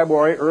late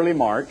February, early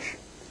March,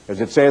 as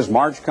it says,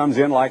 March comes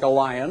in like a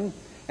lion,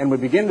 and we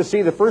begin to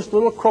see the first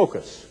little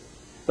crocus,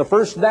 the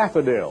first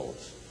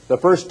daffodils, the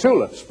first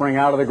tulips spring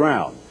out of the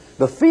ground.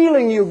 The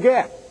feeling you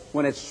get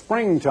when it's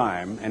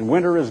springtime and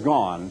winter is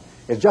gone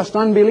is just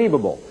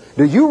unbelievable.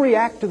 Do you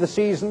react to the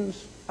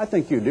seasons? I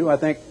think you do. I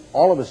think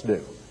all of us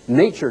do.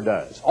 Nature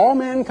does. All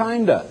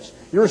mankind does.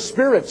 Your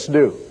spirits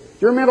do.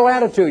 Your mental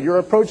attitude, your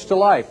approach to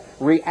life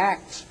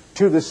reacts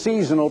to the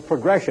seasonal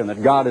progression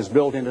that God has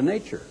built into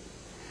nature.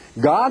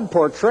 God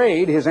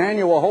portrayed His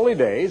annual holy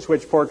days,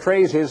 which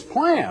portrays His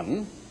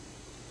plan,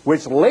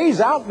 which lays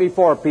out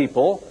before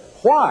people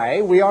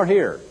why we are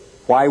here,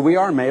 why we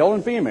are male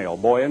and female,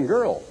 boy and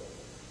girl,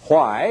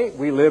 why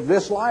we live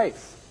this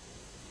life,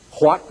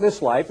 what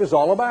this life is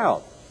all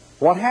about,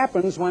 what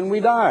happens when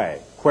we die,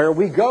 where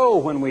we go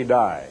when we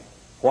die,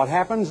 what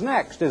happens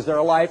next, is there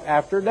a life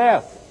after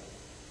death?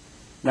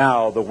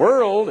 Now, the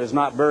world is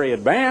not very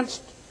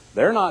advanced.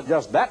 They're not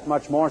just that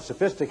much more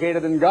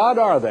sophisticated than God,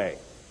 are they?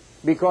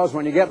 Because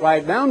when you get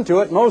right down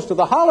to it, most of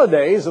the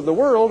holidays of the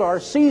world are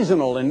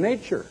seasonal in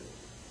nature.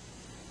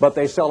 But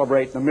they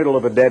celebrate in the middle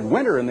of a dead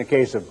winter in the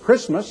case of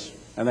Christmas,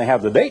 and they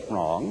have the date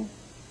wrong.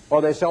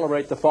 Or they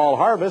celebrate the fall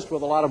harvest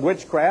with a lot of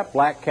witchcraft,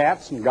 black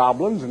cats and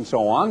goblins and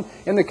so on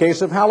in the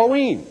case of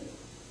Halloween.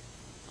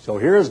 So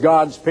here's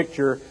God's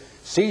picture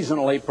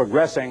seasonally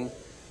progressing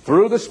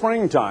through the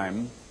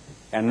springtime.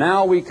 And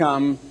now we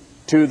come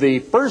to the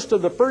first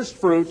of the first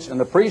fruits, and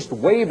the priest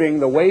waving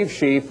the wave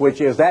sheaf,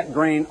 which is that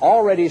grain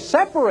already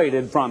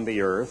separated from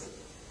the earth.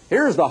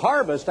 Here's the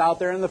harvest out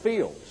there in the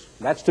fields.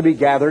 That's to be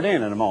gathered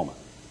in a moment.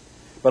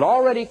 But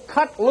already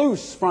cut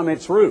loose from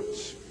its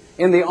roots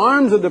in the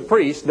arms of the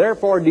priest,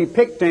 therefore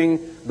depicting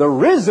the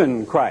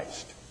risen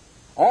Christ,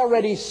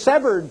 already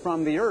severed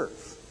from the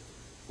earth,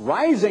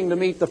 rising to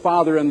meet the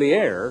Father in the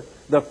air,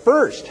 the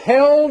first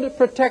held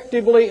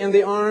protectively in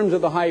the arms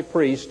of the high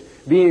priest,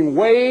 being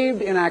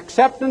waved in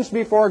acceptance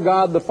before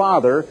God the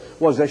Father,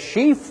 was a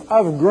sheaf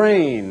of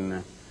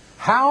grain.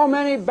 How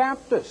many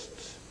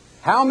Baptists,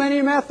 how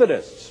many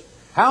Methodists,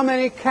 how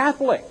many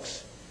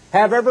Catholics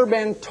have ever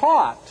been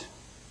taught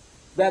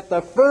that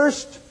the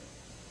first,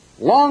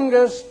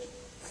 longest,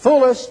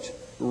 fullest,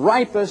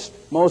 ripest,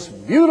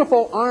 most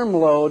beautiful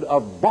armload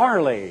of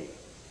barley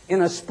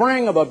in a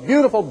spring of a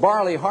beautiful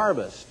barley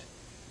harvest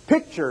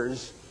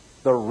pictures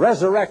the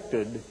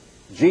resurrected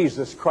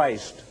Jesus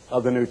Christ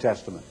of the New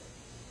Testament?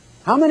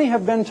 How many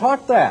have been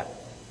taught that?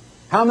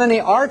 How many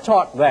are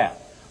taught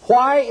that?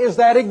 Why is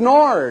that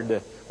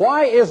ignored?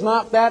 Why is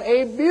not that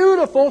a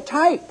beautiful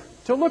type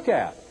to look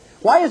at?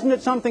 Why isn't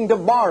it something to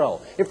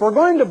borrow? If we're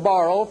going to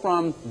borrow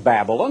from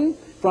Babylon,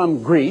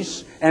 from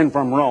Greece, and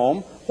from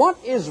Rome, what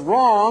is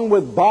wrong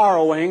with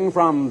borrowing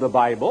from the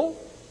Bible?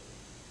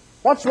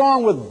 What's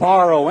wrong with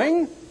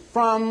borrowing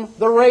from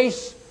the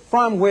race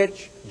from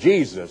which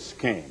Jesus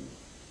came?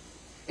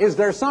 Is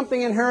there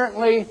something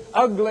inherently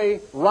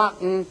ugly,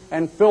 rotten,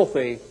 and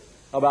filthy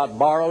about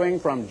borrowing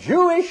from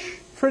Jewish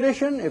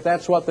tradition, if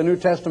that's what the New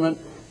Testament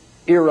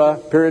era,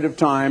 period of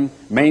time,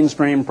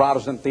 mainstream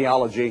Protestant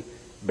theology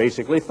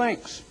basically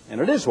thinks? And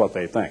it is what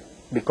they think,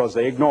 because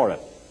they ignore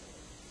it.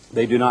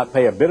 They do not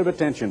pay a bit of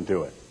attention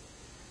to it.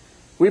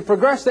 We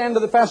progress then to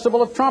the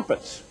Festival of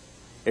Trumpets.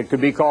 It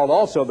could be called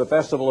also the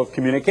Festival of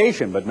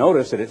Communication, but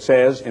notice that it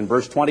says in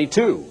verse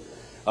 22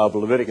 of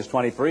Leviticus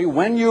 23,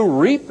 when you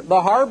reap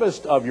the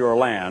harvest of your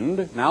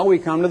land, now we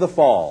come to the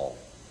fall.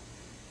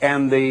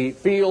 And the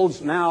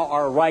fields now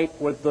are ripe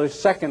with the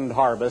second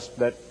harvest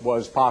that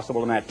was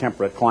possible in that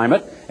temperate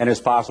climate and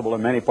is possible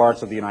in many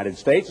parts of the United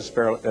States,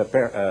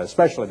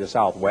 especially the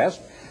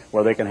Southwest,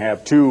 where they can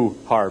have two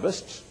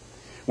harvests.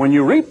 When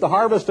you reap the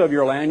harvest of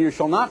your land, you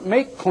shall not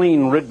make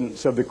clean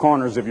riddance of the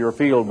corners of your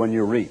field when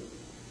you reap.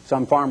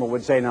 Some farmer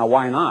would say, now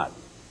why not?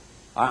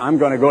 I'm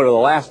going to go to the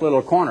last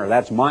little corner.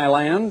 That's my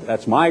land.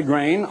 That's my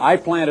grain. I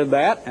planted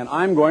that, and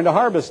I'm going to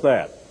harvest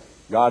that.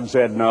 God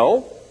said,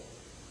 no.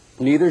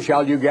 Neither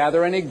shall you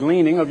gather any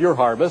gleaning of your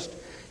harvest.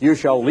 You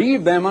shall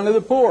leave them unto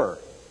the poor.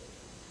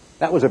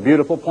 That was a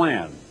beautiful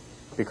plan,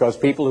 because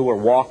people who were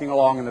walking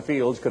along in the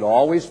fields could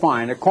always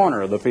find a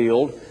corner of the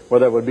field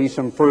where there would be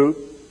some fruit,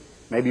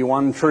 maybe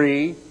one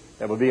tree,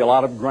 there would be a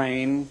lot of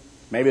grain.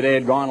 Maybe they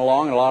had gone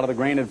along and a lot of the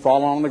grain had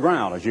fallen on the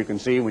ground, as you can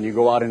see when you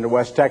go out into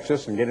West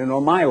Texas and get into a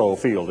milo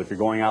field if you're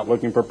going out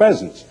looking for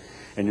pheasants.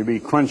 and you'll be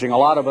crunching a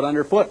lot of it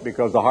underfoot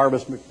because the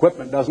harvest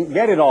equipment doesn't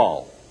get it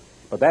all.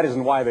 But that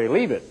isn't why they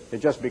leave it.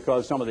 It's just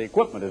because some of the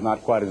equipment is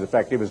not quite as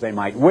effective as they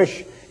might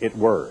wish it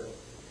were.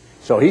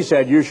 So he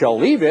said, you shall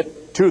leave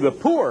it to the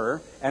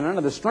poor and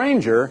unto the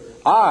stranger.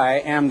 I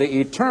am the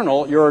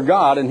eternal your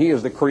God, and he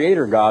is the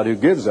creator God who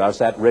gives us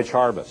that rich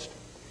harvest.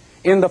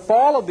 In the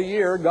fall of the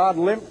year, God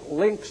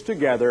links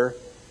together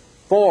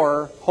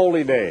 4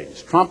 holy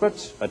days: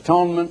 trumpets,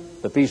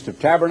 atonement, the Feast of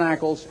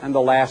Tabernacles, and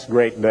the last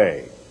great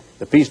day.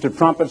 The Feast of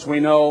Trumpets, we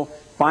know,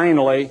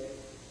 finally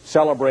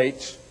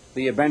celebrates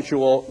the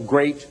eventual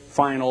great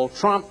final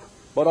trump,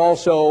 but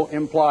also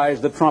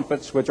implies the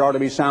trumpets which are to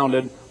be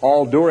sounded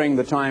all during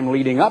the time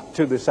leading up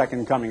to the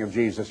second coming of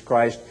Jesus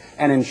Christ,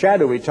 and in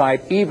shadowy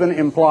type even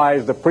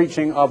implies the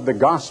preaching of the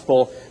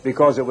gospel,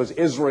 because it was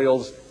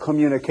Israel's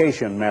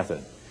communication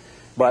method.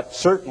 But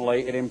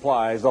certainly it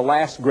implies the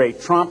last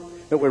great trump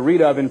that we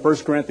read of in 1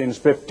 Corinthians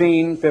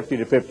 15, 50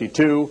 to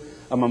 52,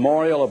 a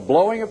memorial of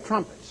blowing of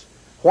trumpets.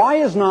 Why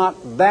is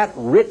not that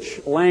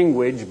rich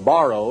language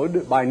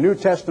borrowed by New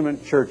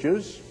Testament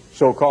churches,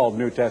 so-called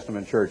New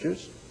Testament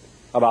churches,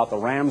 about the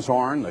ram's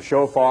horn, the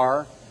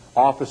shofar,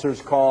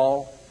 officer's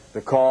call,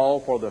 the call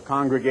for the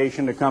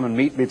congregation to come and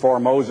meet before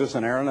Moses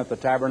and Aaron at the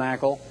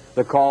tabernacle,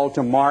 the call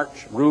to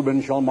march,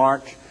 Reuben shall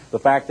march, the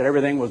fact that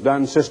everything was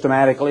done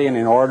systematically and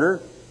in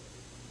order?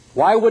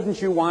 Why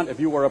wouldn't you want, if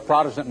you were a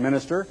Protestant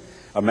minister,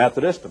 a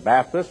Methodist, a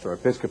Baptist, or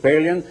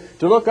Episcopalian,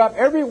 to look up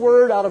every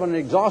word out of an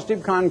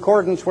exhaustive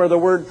concordance where the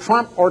word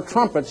trump or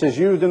trumpets is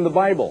used in the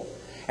Bible,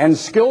 and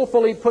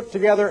skillfully put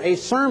together a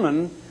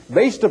sermon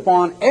based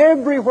upon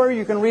everywhere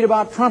you can read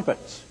about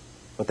trumpets?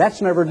 But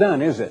that's never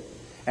done, is it?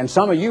 And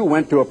some of you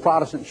went to a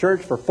Protestant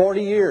church for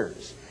 40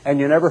 years, and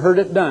you never heard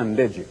it done,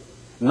 did you?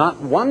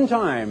 Not one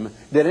time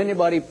did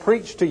anybody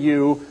preach to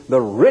you the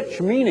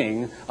rich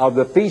meaning of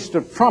the Feast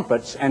of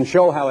Trumpets and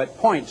show how it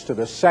points to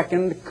the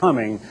second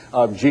coming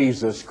of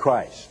Jesus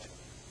Christ.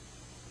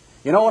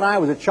 You know, when I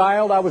was a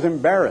child, I was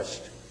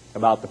embarrassed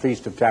about the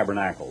Feast of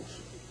Tabernacles.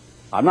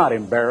 I'm not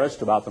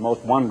embarrassed about the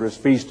most wondrous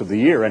feast of the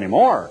year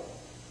anymore.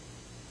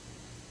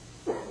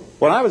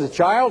 When I was a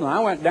child and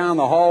I went down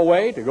the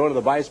hallway to go to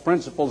the vice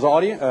principal's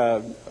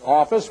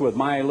office with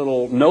my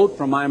little note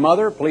from my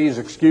mother, please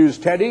excuse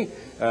Teddy,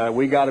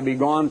 we got to be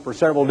gone for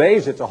several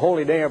days, it's a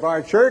holy day of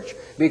our church,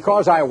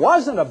 because I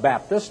wasn't a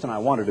Baptist, and I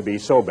wanted to be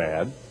so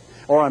bad,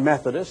 or a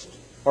Methodist,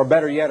 or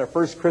better yet, a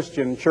First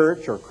Christian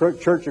Church, or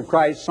Church of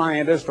Christ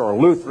Scientist, or a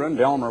Lutheran.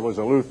 Delmer was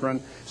a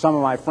Lutheran. Some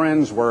of my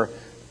friends were.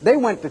 They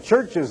went to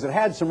churches that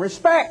had some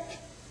respect.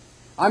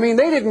 I mean,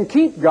 they didn't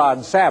keep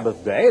God's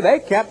Sabbath day. They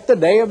kept the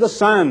day of the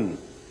sun.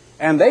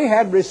 And they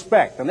had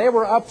respect, and they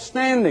were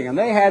upstanding, and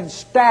they had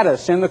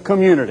status in the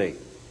community.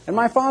 And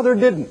my father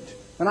didn't,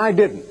 and I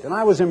didn't, and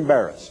I was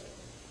embarrassed.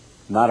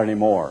 Not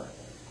anymore.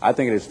 I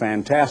think it is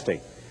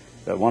fantastic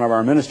that one of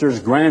our minister's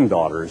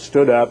granddaughters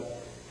stood up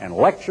and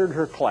lectured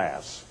her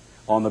class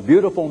on the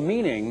beautiful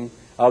meaning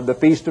of the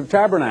Feast of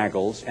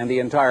Tabernacles, and the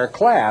entire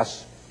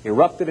class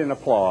erupted in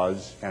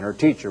applause, and her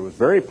teacher was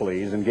very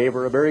pleased and gave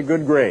her a very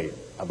good grade.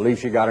 I believe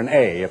she got an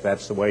A, if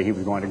that's the way he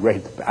was going to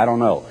grade. I don't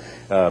know.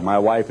 My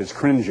wife is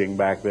cringing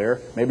back there.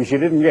 Maybe she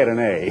didn't get an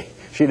A.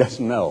 She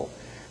doesn't know.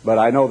 But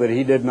I know that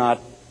he did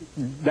not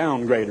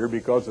downgrade her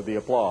because of the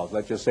applause.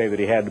 Let's just say that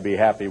he had to be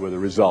happy with the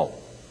result.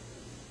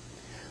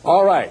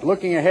 All right,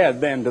 looking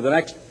ahead then to the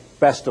next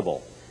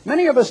festival.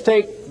 Many of us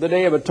take the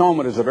Day of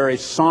Atonement as a very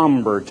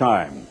somber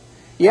time.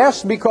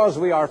 Yes, because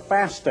we are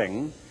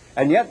fasting,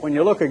 and yet when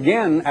you look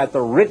again at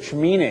the rich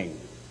meaning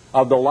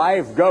of the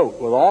live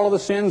goat with all of the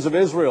sins of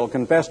Israel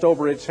confessed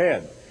over its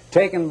head,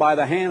 taken by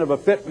the hand of a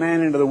fit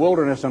man into the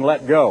wilderness and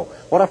let go.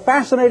 What a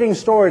fascinating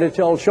story to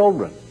tell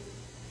children.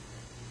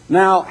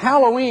 Now,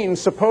 Halloween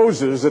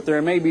supposes that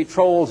there may be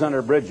trolls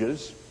under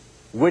bridges,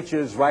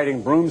 witches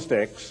riding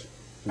broomsticks,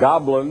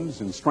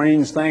 goblins and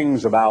strange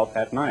things about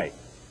at night.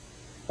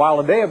 While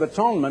the Day of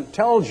Atonement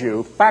tells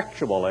you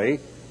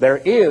factually there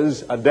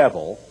is a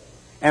devil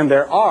and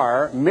there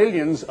are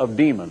millions of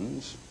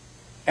demons,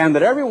 and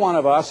that every one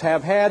of us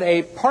have had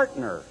a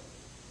partner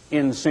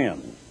in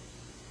sin,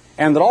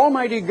 and that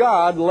Almighty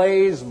God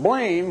lays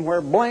blame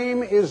where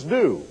blame is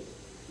due,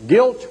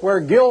 guilt where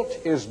guilt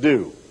is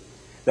due,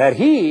 that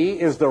He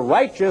is the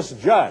righteous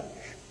judge.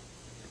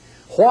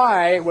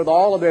 Why, with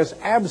all of this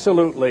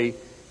absolutely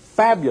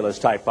fabulous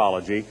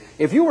typology,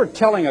 if you were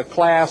telling a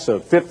class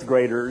of 5th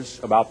graders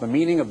about the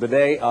meaning of the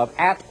day of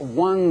at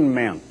one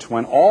meant,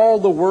 when all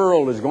the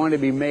world is going to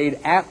be made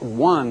at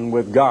one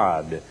with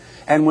God,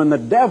 and when the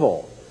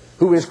devil,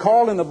 who is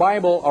called in the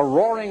Bible a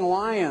roaring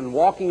lion,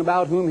 walking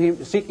about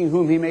seeking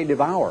whom he may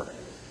devour,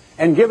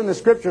 and given the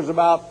scriptures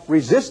about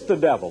resist the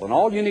devil, and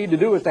all you need to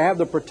do is to have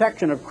the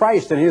protection of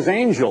Christ and His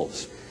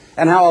angels,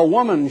 and how a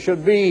woman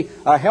should be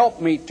a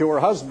helpmeet to her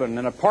husband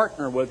and a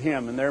partner with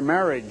him in their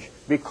marriage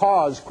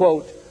because,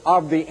 quote,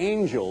 of the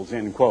angels,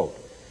 end quote,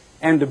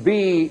 and to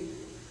be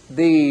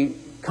the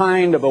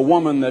kind of a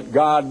woman that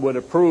God would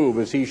approve,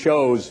 as He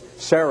shows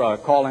Sarah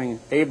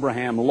calling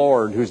Abraham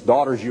Lord, whose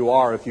daughters you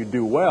are if you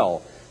do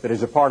well, that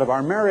is a part of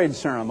our marriage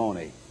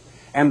ceremony,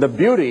 and the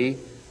beauty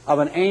of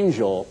an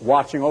angel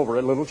watching over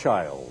a little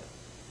child.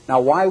 Now,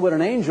 why would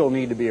an angel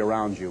need to be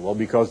around you? Well,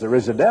 because there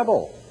is a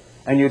devil.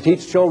 And you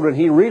teach children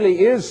he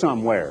really is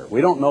somewhere. We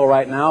don't know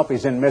right now if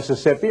he's in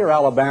Mississippi or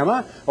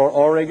Alabama or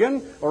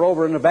Oregon or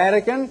over in the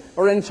Vatican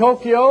or in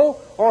Tokyo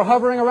or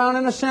hovering around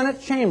in a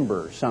Senate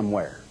chamber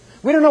somewhere.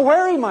 We don't know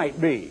where he might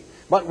be.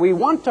 But we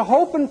want to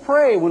hope and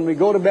pray when we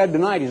go to bed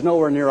tonight. He's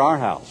nowhere near our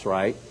house,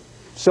 right?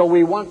 So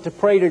we want to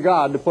pray to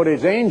God to put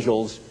his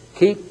angels,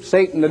 keep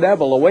Satan the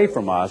devil away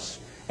from us,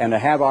 and to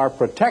have our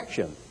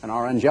protection and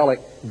our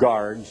angelic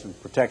guards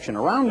and protection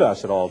around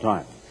us at all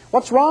times.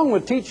 What's wrong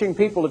with teaching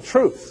people the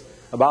truth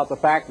about the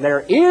fact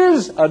there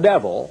is a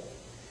devil?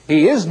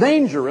 He is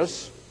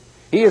dangerous.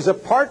 He is a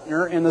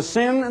partner in the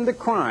sin and the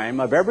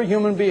crime of every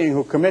human being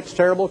who commits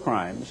terrible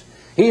crimes.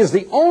 He is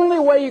the only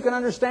way you can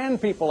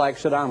understand people like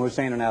Saddam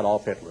Hussein and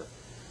Adolf Hitler.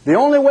 The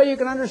only way you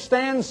can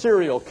understand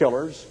serial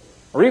killers,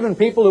 or even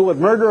people who would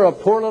murder a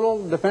poor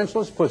little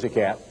defenseless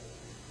pussycat.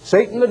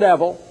 Satan the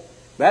devil,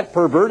 that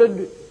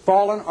perverted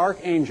fallen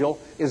archangel,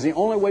 is the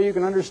only way you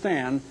can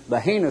understand the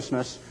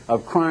heinousness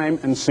of crime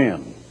and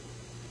sin.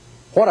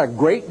 What a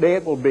great day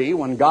it will be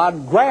when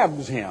God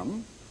grabs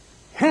him,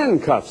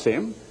 handcuffs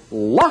him,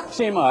 locks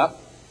him up,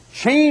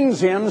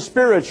 chains him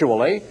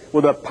spiritually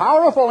with a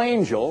powerful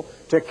angel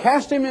to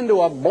cast him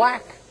into a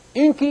black,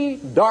 inky,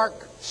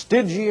 dark,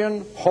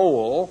 Stygian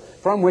hole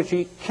from which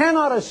he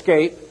cannot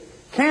escape,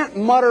 can't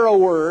mutter a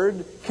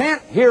word,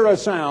 can't hear a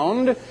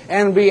sound,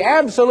 and be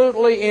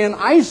absolutely in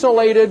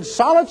isolated,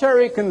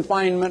 solitary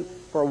confinement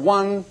for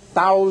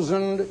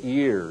 1,000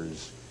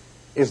 years.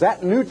 Is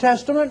that New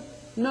Testament?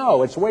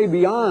 No, it's way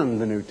beyond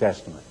the New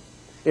Testament.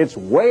 It's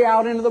way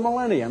out into the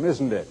millennium,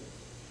 isn't it?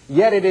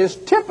 Yet it is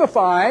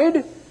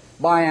typified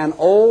by an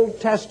Old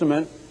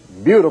Testament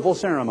beautiful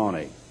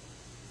ceremony.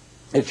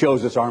 It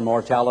shows us our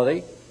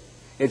mortality.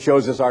 It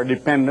shows us our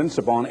dependence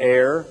upon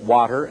air,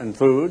 water, and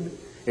food.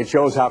 It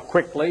shows how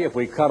quickly, if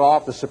we cut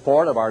off the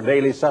support of our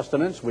daily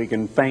sustenance, we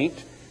can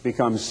faint,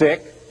 become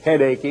sick,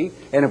 headachy,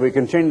 and if we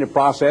continue to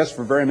process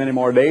for very many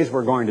more days,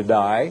 we're going to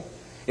die.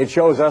 It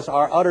shows us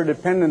our utter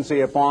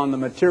dependency upon the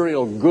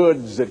material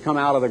goods that come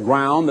out of the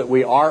ground, that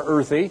we are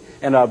earthy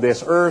and of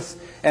this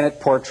earth, and it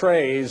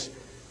portrays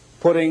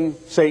putting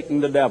Satan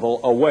the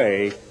devil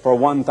away for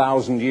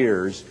 1,000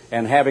 years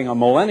and having a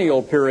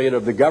millennial period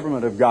of the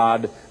government of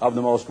God, of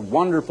the most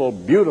wonderful,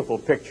 beautiful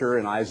picture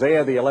in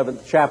Isaiah the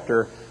 11th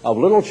chapter of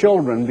little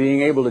children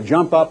being able to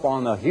jump up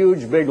on the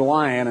huge big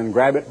lion and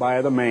grab it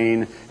by the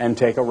mane and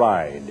take a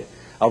ride.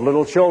 Of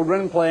little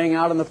children playing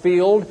out in the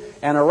field,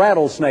 and a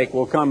rattlesnake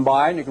will come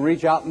by and you can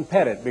reach out and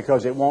pet it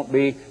because it won't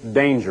be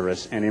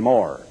dangerous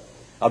anymore.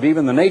 Of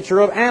even the nature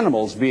of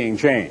animals being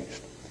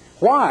changed.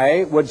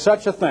 Why would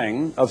such a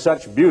thing of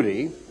such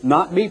beauty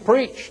not be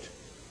preached?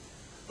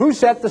 Who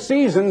set the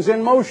seasons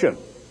in motion?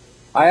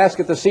 I ask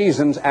if the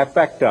seasons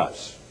affect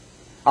us.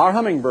 Our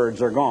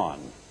hummingbirds are gone.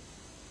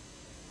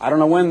 I don't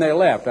know when they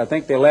left. I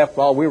think they left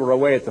while we were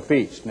away at the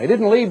feast. And they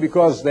didn't leave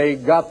because they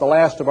got the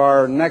last of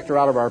our nectar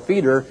out of our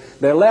feeder.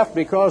 They left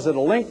because of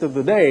the length of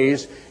the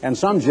days and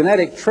some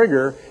genetic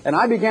trigger, and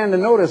I began to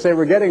notice they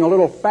were getting a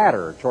little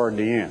fatter toward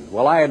the end.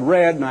 Well, I had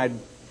read and I'd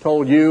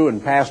told you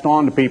and passed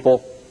on to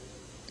people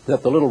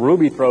that the little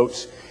ruby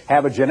throats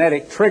have a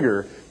genetic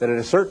trigger that at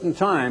a certain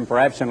time,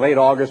 perhaps in late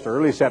August or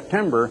early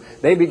September,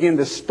 they begin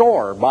to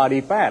store body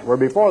fat, where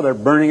before they're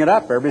burning it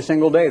up every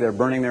single day. They're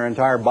burning their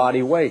entire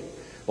body weight.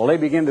 Well, they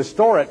begin to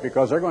store it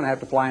because they're going to have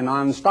to fly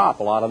nonstop,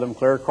 a lot of them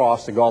clear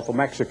across the Gulf of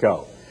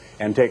Mexico,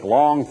 and take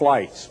long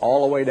flights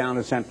all the way down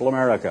to Central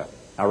America.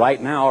 Now,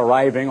 right now,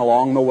 arriving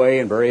along the way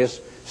in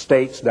various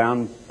states,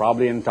 down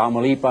probably in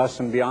Tamaulipas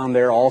and beyond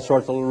there, all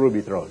sorts of little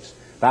ruby throats,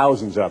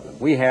 thousands of them.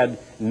 We had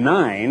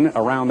 9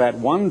 around that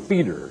one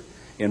feeder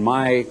in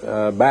my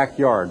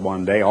backyard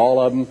one day, all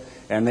of them,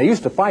 and they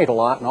used to fight a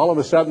lot, and all of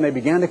a sudden they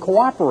began to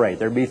cooperate.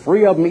 There'd be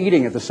 3 of them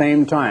eating at the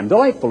same time.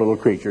 Delightful little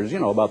creatures, you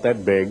know, about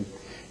that big,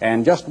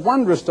 and just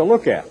wondrous to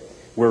look at.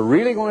 We're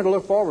really going to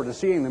look forward to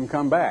seeing them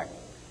come back.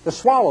 The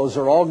swallows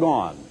are all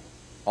gone.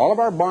 All of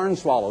our barn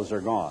swallows are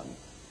gone.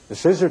 The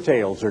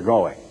scissortails are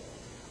going.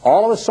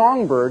 All of the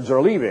songbirds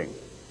are leaving.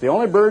 The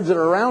only birds that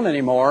are around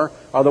anymore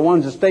are the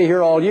ones that stay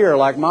here all year,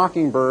 like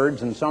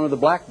mockingbirds and some of the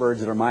blackbirds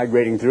that are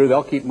migrating through.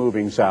 They'll keep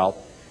moving south.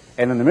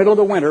 And in the middle of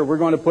the winter, we're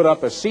going to put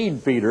up a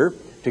seed feeder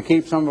to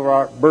keep some of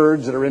our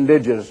birds that are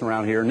indigenous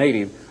around here,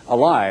 native,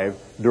 alive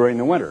during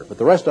the winter. But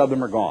the rest of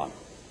them are gone.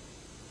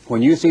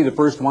 When you see the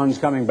first ones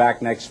coming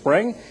back next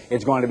spring,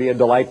 it's going to be a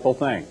delightful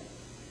thing.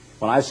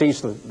 When I see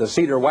the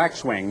cedar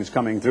waxwings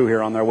coming through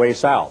here on their way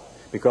south,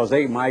 because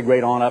they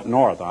migrate on up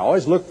north, I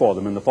always look for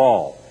them in the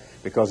fall,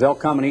 because they'll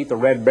come and eat the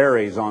red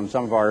berries on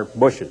some of our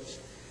bushes.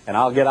 And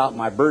I'll get out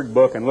my bird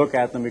book and look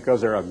at them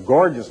because they're a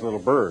gorgeous little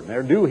bird.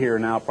 They're due here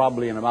now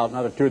probably in about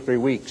another 2 or 3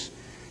 weeks.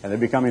 And they'll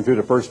be coming through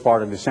the first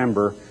part of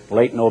December,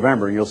 late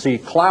November. And you'll see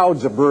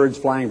clouds of birds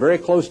flying very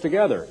close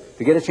together. If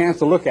you get a chance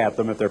to look at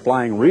them, if they're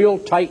flying real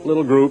tight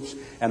little groups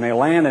and they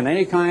land in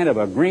any kind of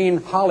a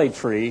green holly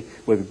tree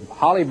with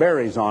holly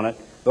berries on it,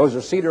 those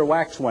are cedar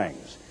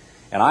waxwings.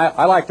 And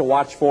I like to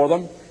watch for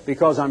them,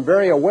 because I'm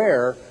very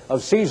aware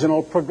of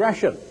seasonal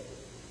progression.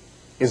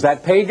 Is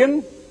that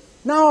pagan?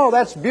 No,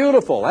 that's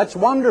beautiful. That's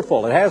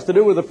wonderful. It has to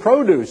do with the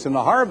produce and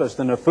the harvest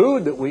and the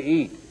food that we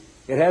eat.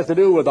 It has to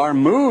do with our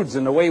moods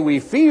and the way we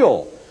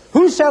feel.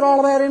 Who set all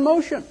of that in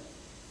motion?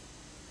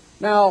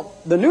 Now,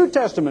 the New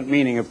Testament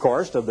meaning, of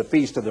course, of the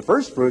Feast of the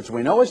First Fruits,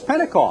 we know, is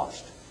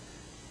Pentecost,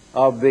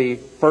 of the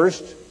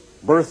first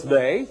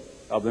birthday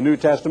of the New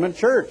Testament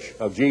church,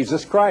 of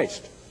Jesus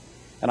Christ.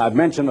 And I've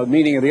mentioned the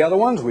meaning of the other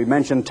ones. We've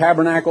mentioned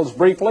tabernacles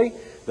briefly,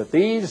 that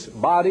these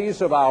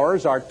bodies of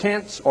ours are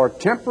tents or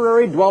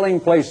temporary dwelling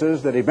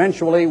places that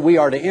eventually we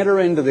are to enter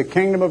into the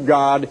kingdom of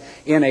God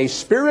in a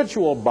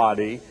spiritual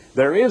body.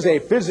 There is a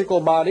physical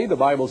body, the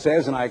Bible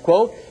says, and I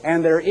quote,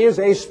 and there is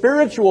a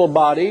spiritual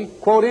body,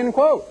 quote, end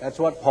quote. That's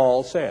what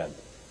Paul said.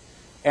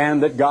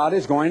 And that God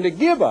is going to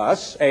give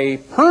us a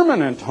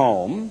permanent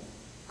home.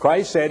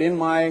 Christ said, in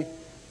my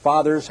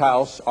Father's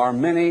house are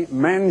many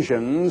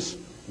mansions,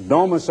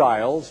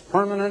 domiciles,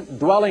 permanent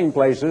dwelling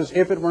places.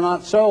 If it were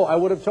not so, I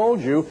would have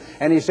told you.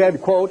 And he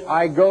said, quote,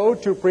 I go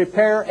to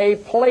prepare a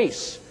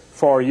place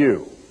for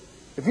you.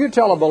 If you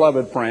tell a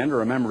beloved friend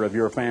or a member of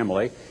your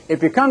family,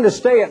 if you come to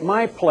stay at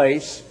my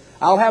place,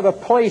 I'll have a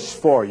place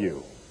for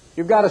you.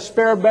 You've got a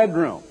spare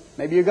bedroom.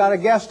 Maybe you've got a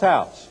guest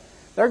house.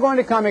 They're going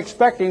to come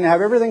expecting to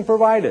have everything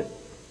provided.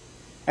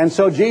 And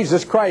so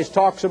Jesus Christ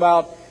talks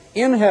about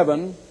in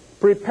heaven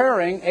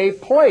preparing a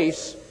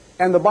place,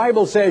 and the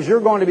Bible says you're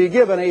going to be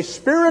given a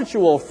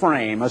spiritual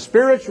frame, a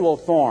spiritual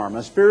form,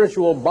 a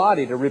spiritual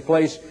body to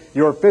replace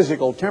your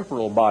physical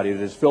temporal body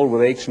that is filled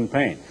with aches and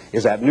pain.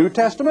 Is that New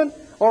Testament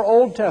or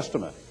Old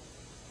Testament?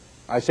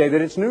 I say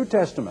that it's New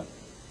Testament.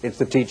 It's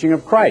the teaching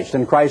of Christ,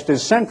 and Christ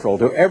is central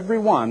to every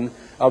one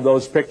of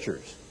those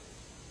pictures.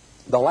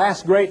 The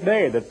last great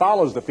day that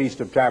follows the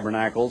Feast of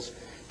Tabernacles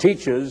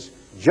teaches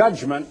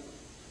judgment,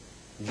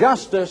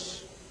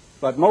 justice,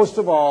 but most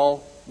of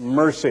all,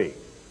 mercy.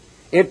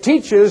 It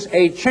teaches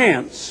a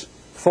chance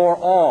for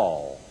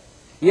all.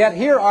 Yet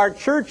here are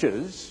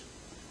churches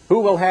who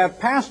will have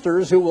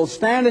pastors who will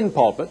stand in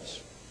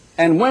pulpits,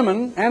 and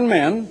women and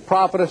men,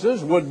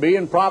 prophetesses, would-be,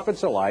 and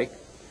prophets alike,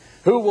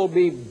 who will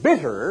be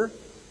bitter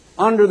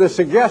under the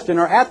suggestion,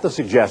 or at the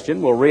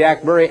suggestion, will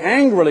react very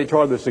angrily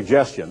toward the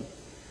suggestion,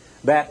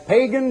 that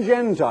pagan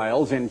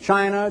Gentiles in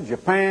China,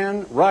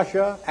 Japan,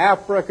 Russia,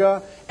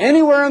 Africa,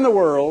 anywhere in the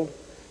world,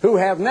 who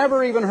have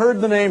never even heard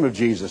the name of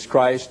Jesus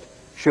Christ,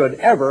 should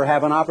ever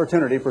have an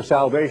opportunity for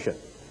salvation.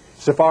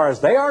 So far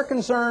as they are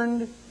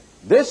concerned,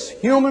 this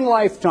human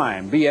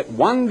lifetime, be it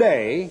one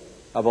day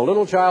of a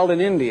little child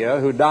in India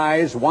who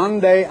dies one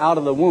day out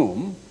of the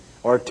womb,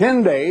 or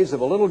 10 days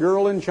of a little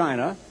girl in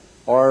China,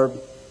 or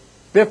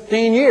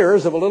 15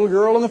 years of a little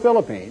girl in the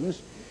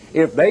Philippines,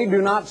 if they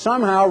do not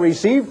somehow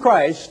receive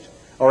Christ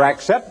or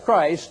accept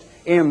Christ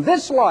in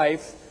this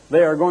life,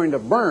 they are going to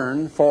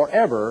burn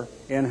forever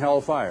in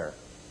hellfire.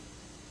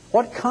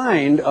 What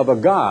kind of a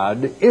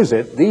God is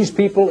it these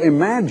people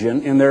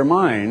imagine in their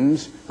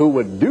minds who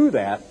would do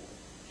that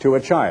to a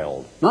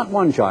child? Not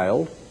one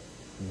child,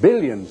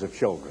 billions of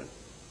children,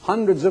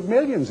 hundreds of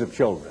millions of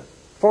children,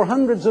 for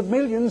hundreds of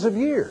millions of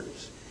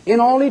years, in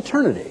all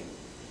eternity.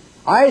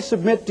 I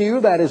submit to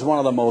you that is one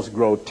of the most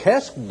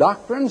grotesque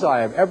doctrines I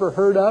have ever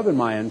heard of in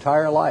my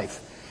entire life.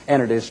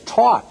 And it is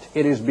taught,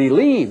 it is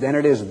believed, and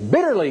it is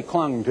bitterly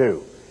clung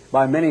to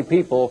by many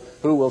people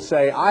who will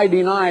say, I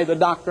deny the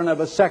doctrine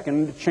of a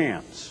second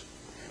chance.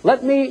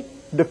 Let me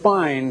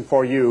define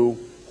for you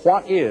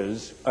what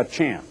is a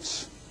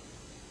chance.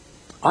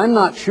 I'm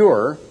not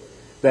sure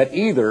that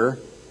either,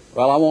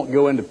 well, I won't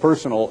go into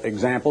personal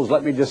examples.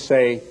 Let me just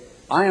say,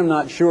 I am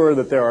not sure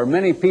that there are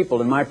many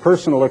people in my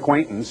personal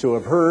acquaintance who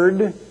have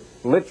heard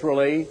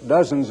literally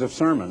dozens of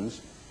sermons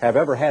have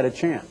ever had a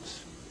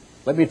chance.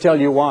 Let me tell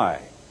you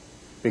why.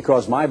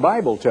 Because my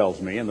Bible tells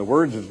me, in the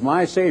words of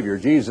my Savior,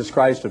 Jesus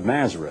Christ of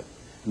Nazareth,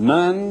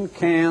 none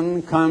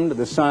can come to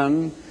the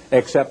Son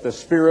except the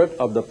Spirit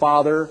of the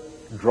Father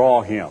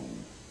draw him.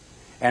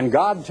 And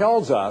God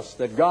tells us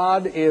that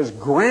God is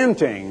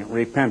granting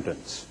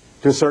repentance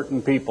to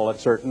certain people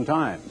at certain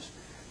times.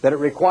 That it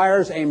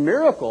requires a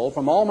miracle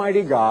from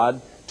Almighty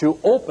God to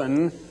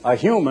open a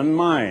human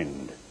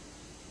mind.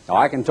 Now,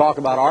 I can talk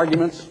about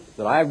arguments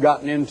that I've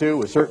gotten into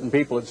with certain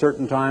people at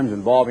certain times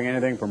involving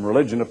anything from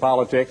religion to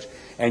politics,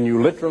 and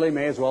you literally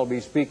may as well be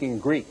speaking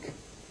Greek.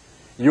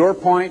 Your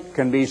point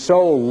can be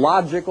so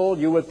logical,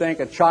 you would think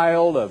a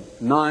child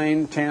of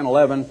 9, 10,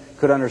 11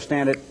 could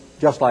understand it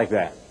just like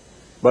that.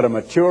 But a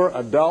mature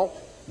adult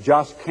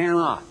just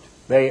cannot.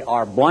 They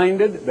are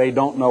blinded. They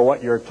don't know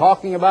what you're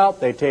talking about.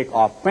 They take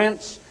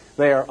offense.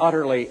 They are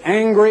utterly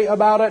angry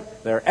about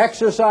it. They're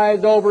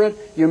exercised over it.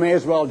 You may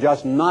as well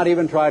just not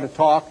even try to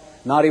talk,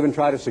 not even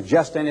try to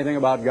suggest anything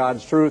about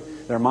God's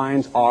truth. Their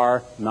minds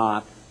are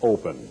not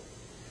open.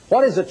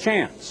 What is a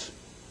chance?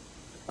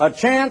 A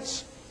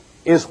chance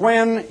is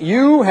when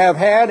you have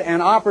had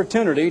an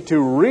opportunity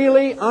to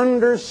really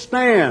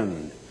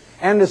understand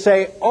and to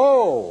say,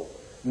 oh,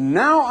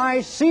 now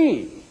I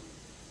see,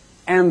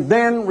 and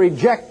then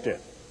reject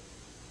it.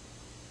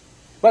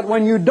 But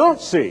when you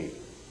don't see,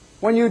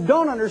 when you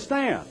don't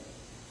understand.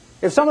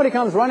 If somebody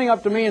comes running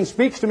up to me and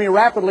speaks to me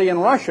rapidly in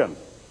Russian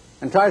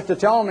and tries to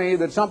tell me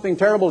that something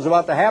terrible is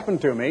about to happen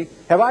to me,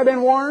 have I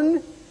been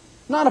warned?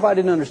 Not if I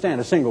didn't understand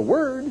a single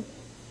word.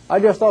 I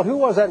just thought, who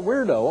was that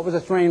weirdo? What was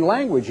the strange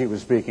language he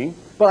was speaking?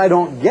 But I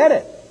don't get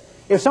it.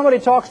 If somebody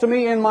talks to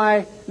me in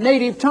my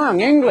native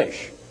tongue,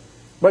 English,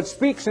 but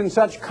speaks in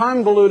such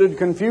convoluted,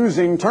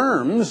 confusing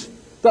terms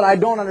that I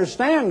don't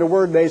understand a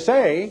word they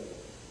say,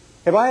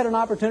 have I had an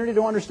opportunity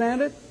to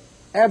understand it?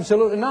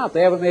 Absolutely not.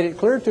 They haven't made it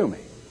clear to me.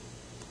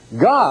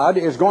 God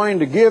is going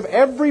to give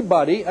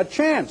everybody a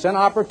chance, an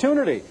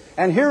opportunity.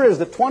 And here is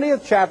the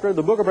 20th chapter of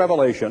the book of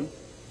Revelation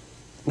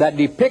that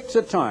depicts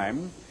a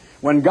time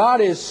when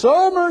God is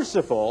so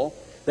merciful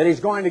that He's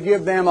going to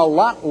give them a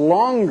lot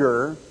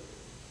longer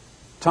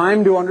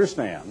time to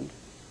understand,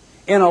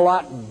 in a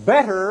lot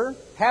better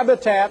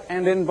habitat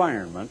and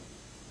environment,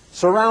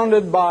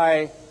 surrounded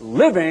by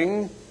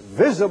living,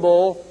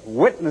 visible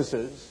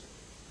witnesses.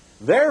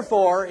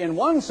 Therefore, in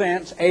one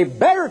sense, a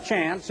better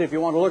chance, if you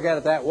want to look at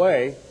it that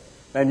way,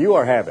 than you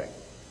are having.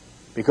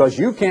 Because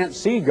you can't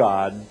see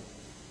God.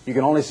 You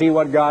can only see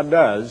what God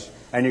does,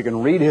 and you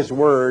can read His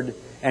Word,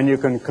 and you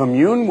can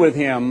commune with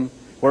Him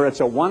where it's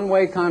a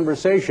one-way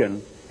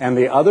conversation, and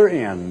the other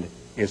end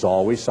is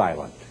always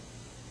silent.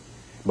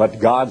 But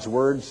God's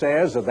Word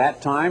says of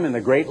that time in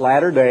the great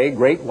latter day,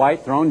 great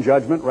white throne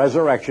judgment,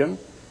 resurrection,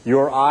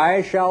 your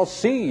eye shall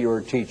see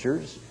your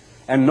teachers,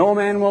 and no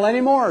man will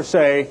any more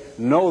say,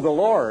 know the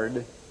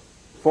Lord,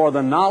 for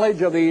the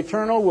knowledge of the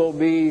eternal will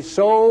be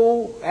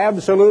so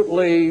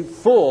absolutely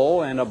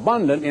full and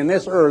abundant in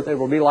this earth, it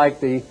will be like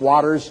the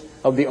waters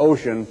of the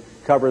ocean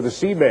cover the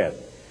seabed.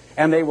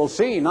 And they will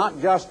see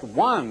not just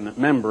one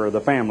member of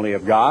the family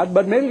of God,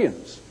 but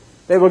millions.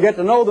 They will get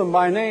to know them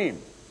by name.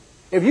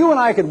 If you and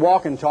I could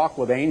walk and talk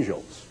with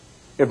angels,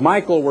 if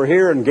Michael were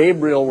here and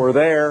Gabriel were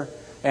there,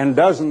 and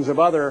dozens of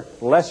other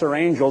lesser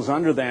angels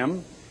under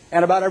them,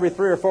 and about every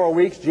 3 or 4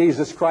 weeks,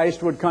 Jesus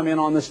Christ would come in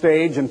on the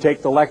stage and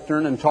take the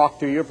lectern and talk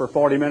to you for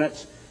 40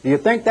 minutes. Do you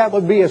think that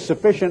would be a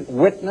sufficient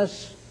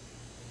witness?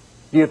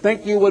 Do you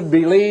think you would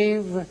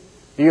believe?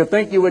 Do you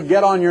think you would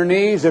get on your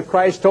knees if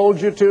Christ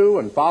told you to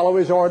and follow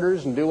His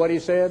orders and do what He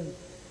said?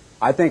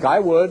 I think I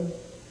would,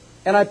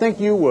 and I think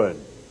you would.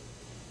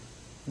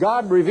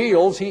 God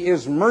reveals He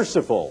is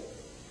merciful.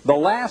 The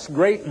last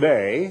great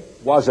day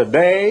was a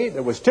day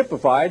that was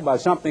typified by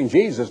something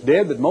Jesus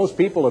did that most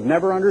people have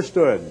never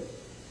understood.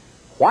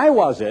 Why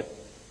was it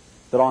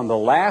that on the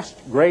last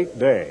great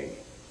day,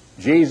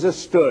 Jesus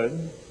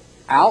stood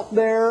out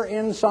there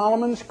in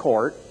Solomon's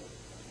court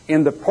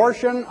in the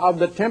portion of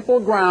the temple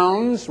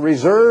grounds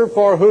reserved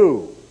for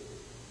who?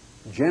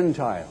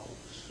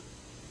 Gentiles.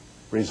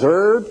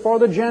 Reserved for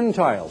the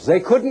Gentiles. They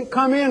couldn't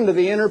come into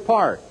the inner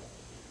part.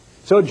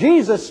 So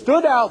Jesus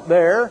stood out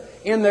there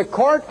in the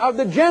court of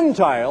the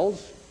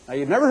Gentiles. Now,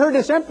 you've never heard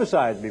this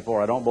emphasized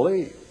before, I don't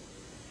believe.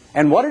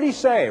 And what did He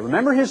say?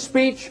 Remember His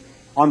speech?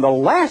 On the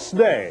last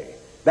day,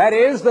 that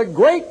is the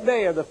great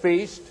day of the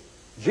feast,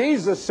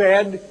 Jesus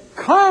said,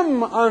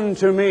 come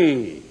unto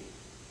me.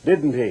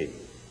 Didn't He?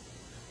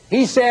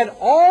 He said,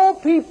 all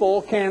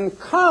people can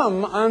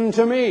come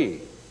unto me.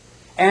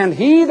 And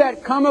he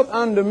that cometh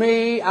unto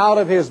me, out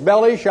of his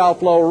belly shall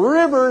flow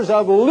rivers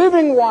of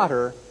living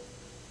water,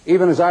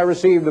 even as I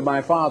received of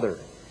my Father.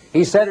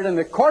 He said it in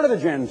the court of the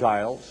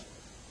Gentiles,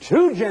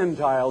 to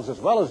Gentiles as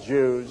well as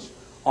Jews,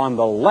 on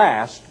the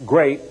last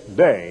great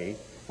day,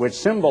 which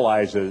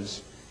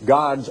symbolizes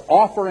God's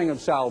offering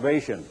of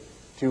salvation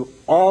to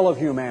all of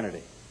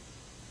humanity.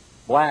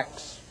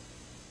 Blacks,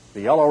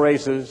 the yellow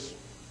races,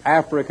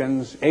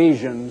 Africans,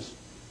 Asians,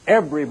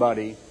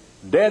 everybody,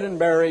 dead and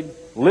buried,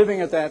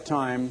 living at that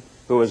time,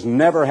 who has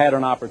never had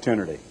an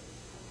opportunity.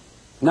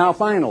 Now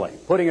finally,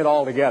 putting it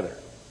all together,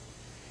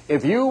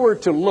 if you were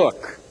to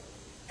look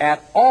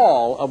at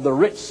all of the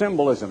rich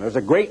symbolism, there's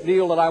a great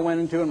deal that I went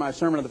into in my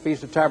sermon at the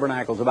Feast of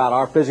Tabernacles about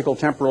our physical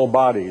temporal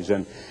bodies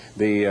and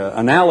the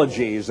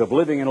analogies of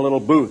living in a little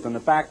booth, and the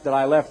fact that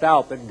I left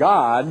out that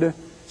God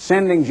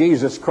sending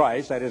Jesus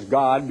Christ, that is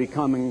God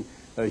becoming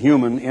a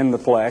human in the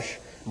flesh,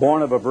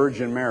 born of a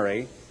Virgin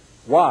Mary,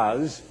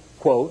 was,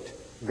 quote,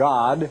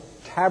 God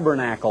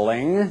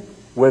tabernacling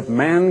with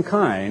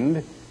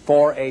mankind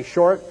for a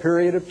short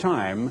period of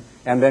time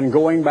and then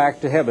going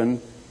back to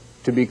heaven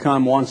to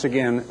become once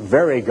again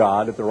very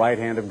God at the right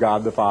hand of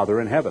God the Father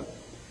in heaven.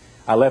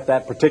 I left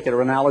that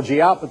particular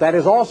analogy out, but that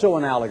is also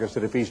analogous to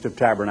the Feast of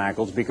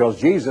Tabernacles, because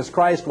Jesus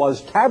Christ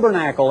was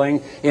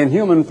tabernacling in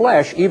human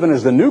flesh, even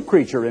as the new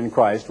creature in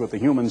Christ with the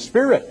human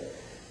spirit,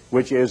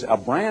 which is a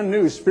brand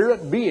new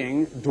spirit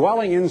being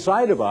dwelling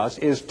inside of us,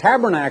 is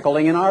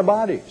tabernacling in our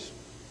bodies.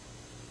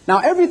 Now,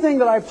 everything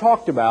that I've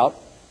talked about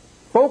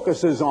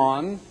focuses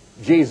on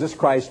Jesus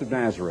Christ of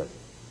Nazareth,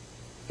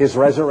 His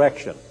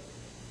resurrection,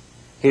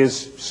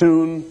 His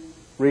soon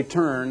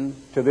return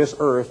to this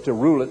earth to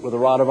rule it with a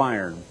rod of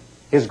iron,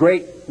 His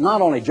great,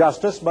 not only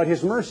justice, but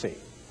His mercy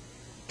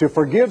to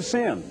forgive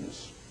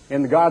sins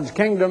in God's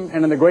kingdom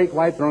and in the great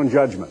white throne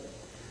judgment.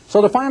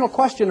 So the final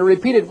question, to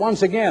repeat it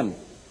once again,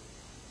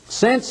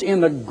 Since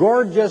in the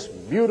gorgeous,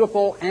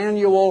 beautiful,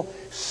 annual,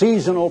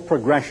 seasonal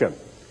progression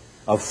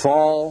of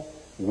fall,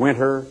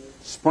 winter,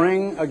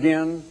 spring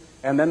again,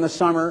 and then the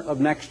summer of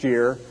next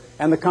year,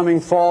 and the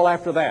coming fall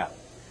after that,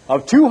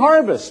 of 2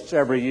 harvests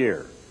every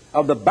year,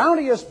 of the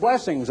bounteous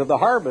blessings of the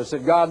harvest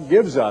that God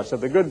gives us,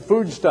 of the good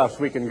foodstuffs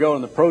we can go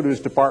in the produce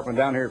department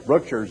down here at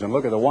Brookshire's and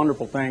look at the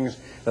wonderful things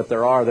that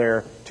there are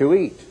there to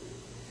eat.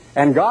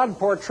 And God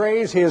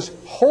portrays His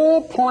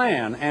whole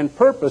plan and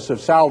purpose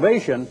of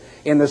salvation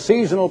in the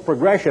seasonal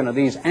progression of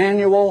these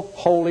annual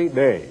holy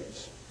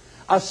days.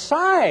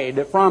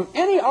 Aside from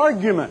any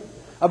argument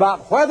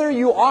about whether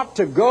you ought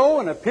to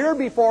go and appear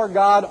before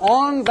God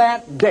on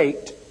that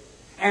date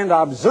and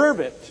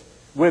observe it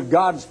with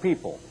God's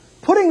people,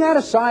 putting that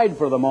aside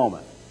for the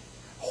moment,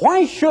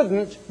 why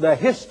shouldn't the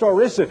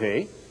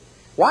historicity,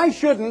 why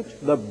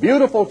shouldn't the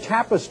beautiful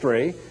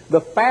tapestry,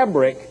 the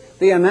fabric,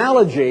 the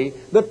analogy,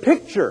 the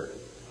picture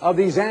of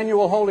these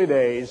annual holy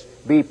days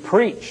be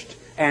preached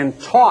and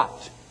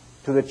taught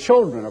to the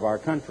children of our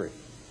country,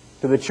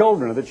 to the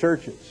children of the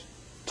churches,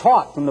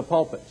 taught from the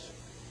pulpits?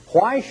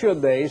 Why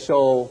should they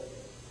so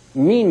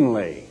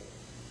meanly,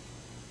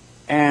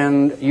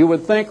 and you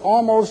would think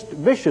almost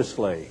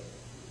viciously,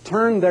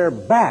 turn their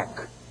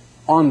back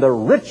on the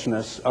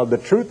richness of the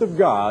truth of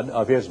God,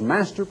 of His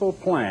masterful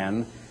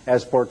plan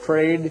as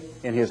portrayed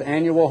in His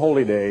annual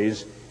holy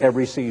days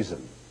every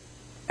season,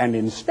 and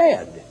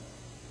instead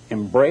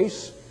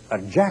embrace a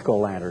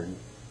jack-o'-lantern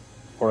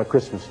or a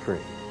Christmas tree?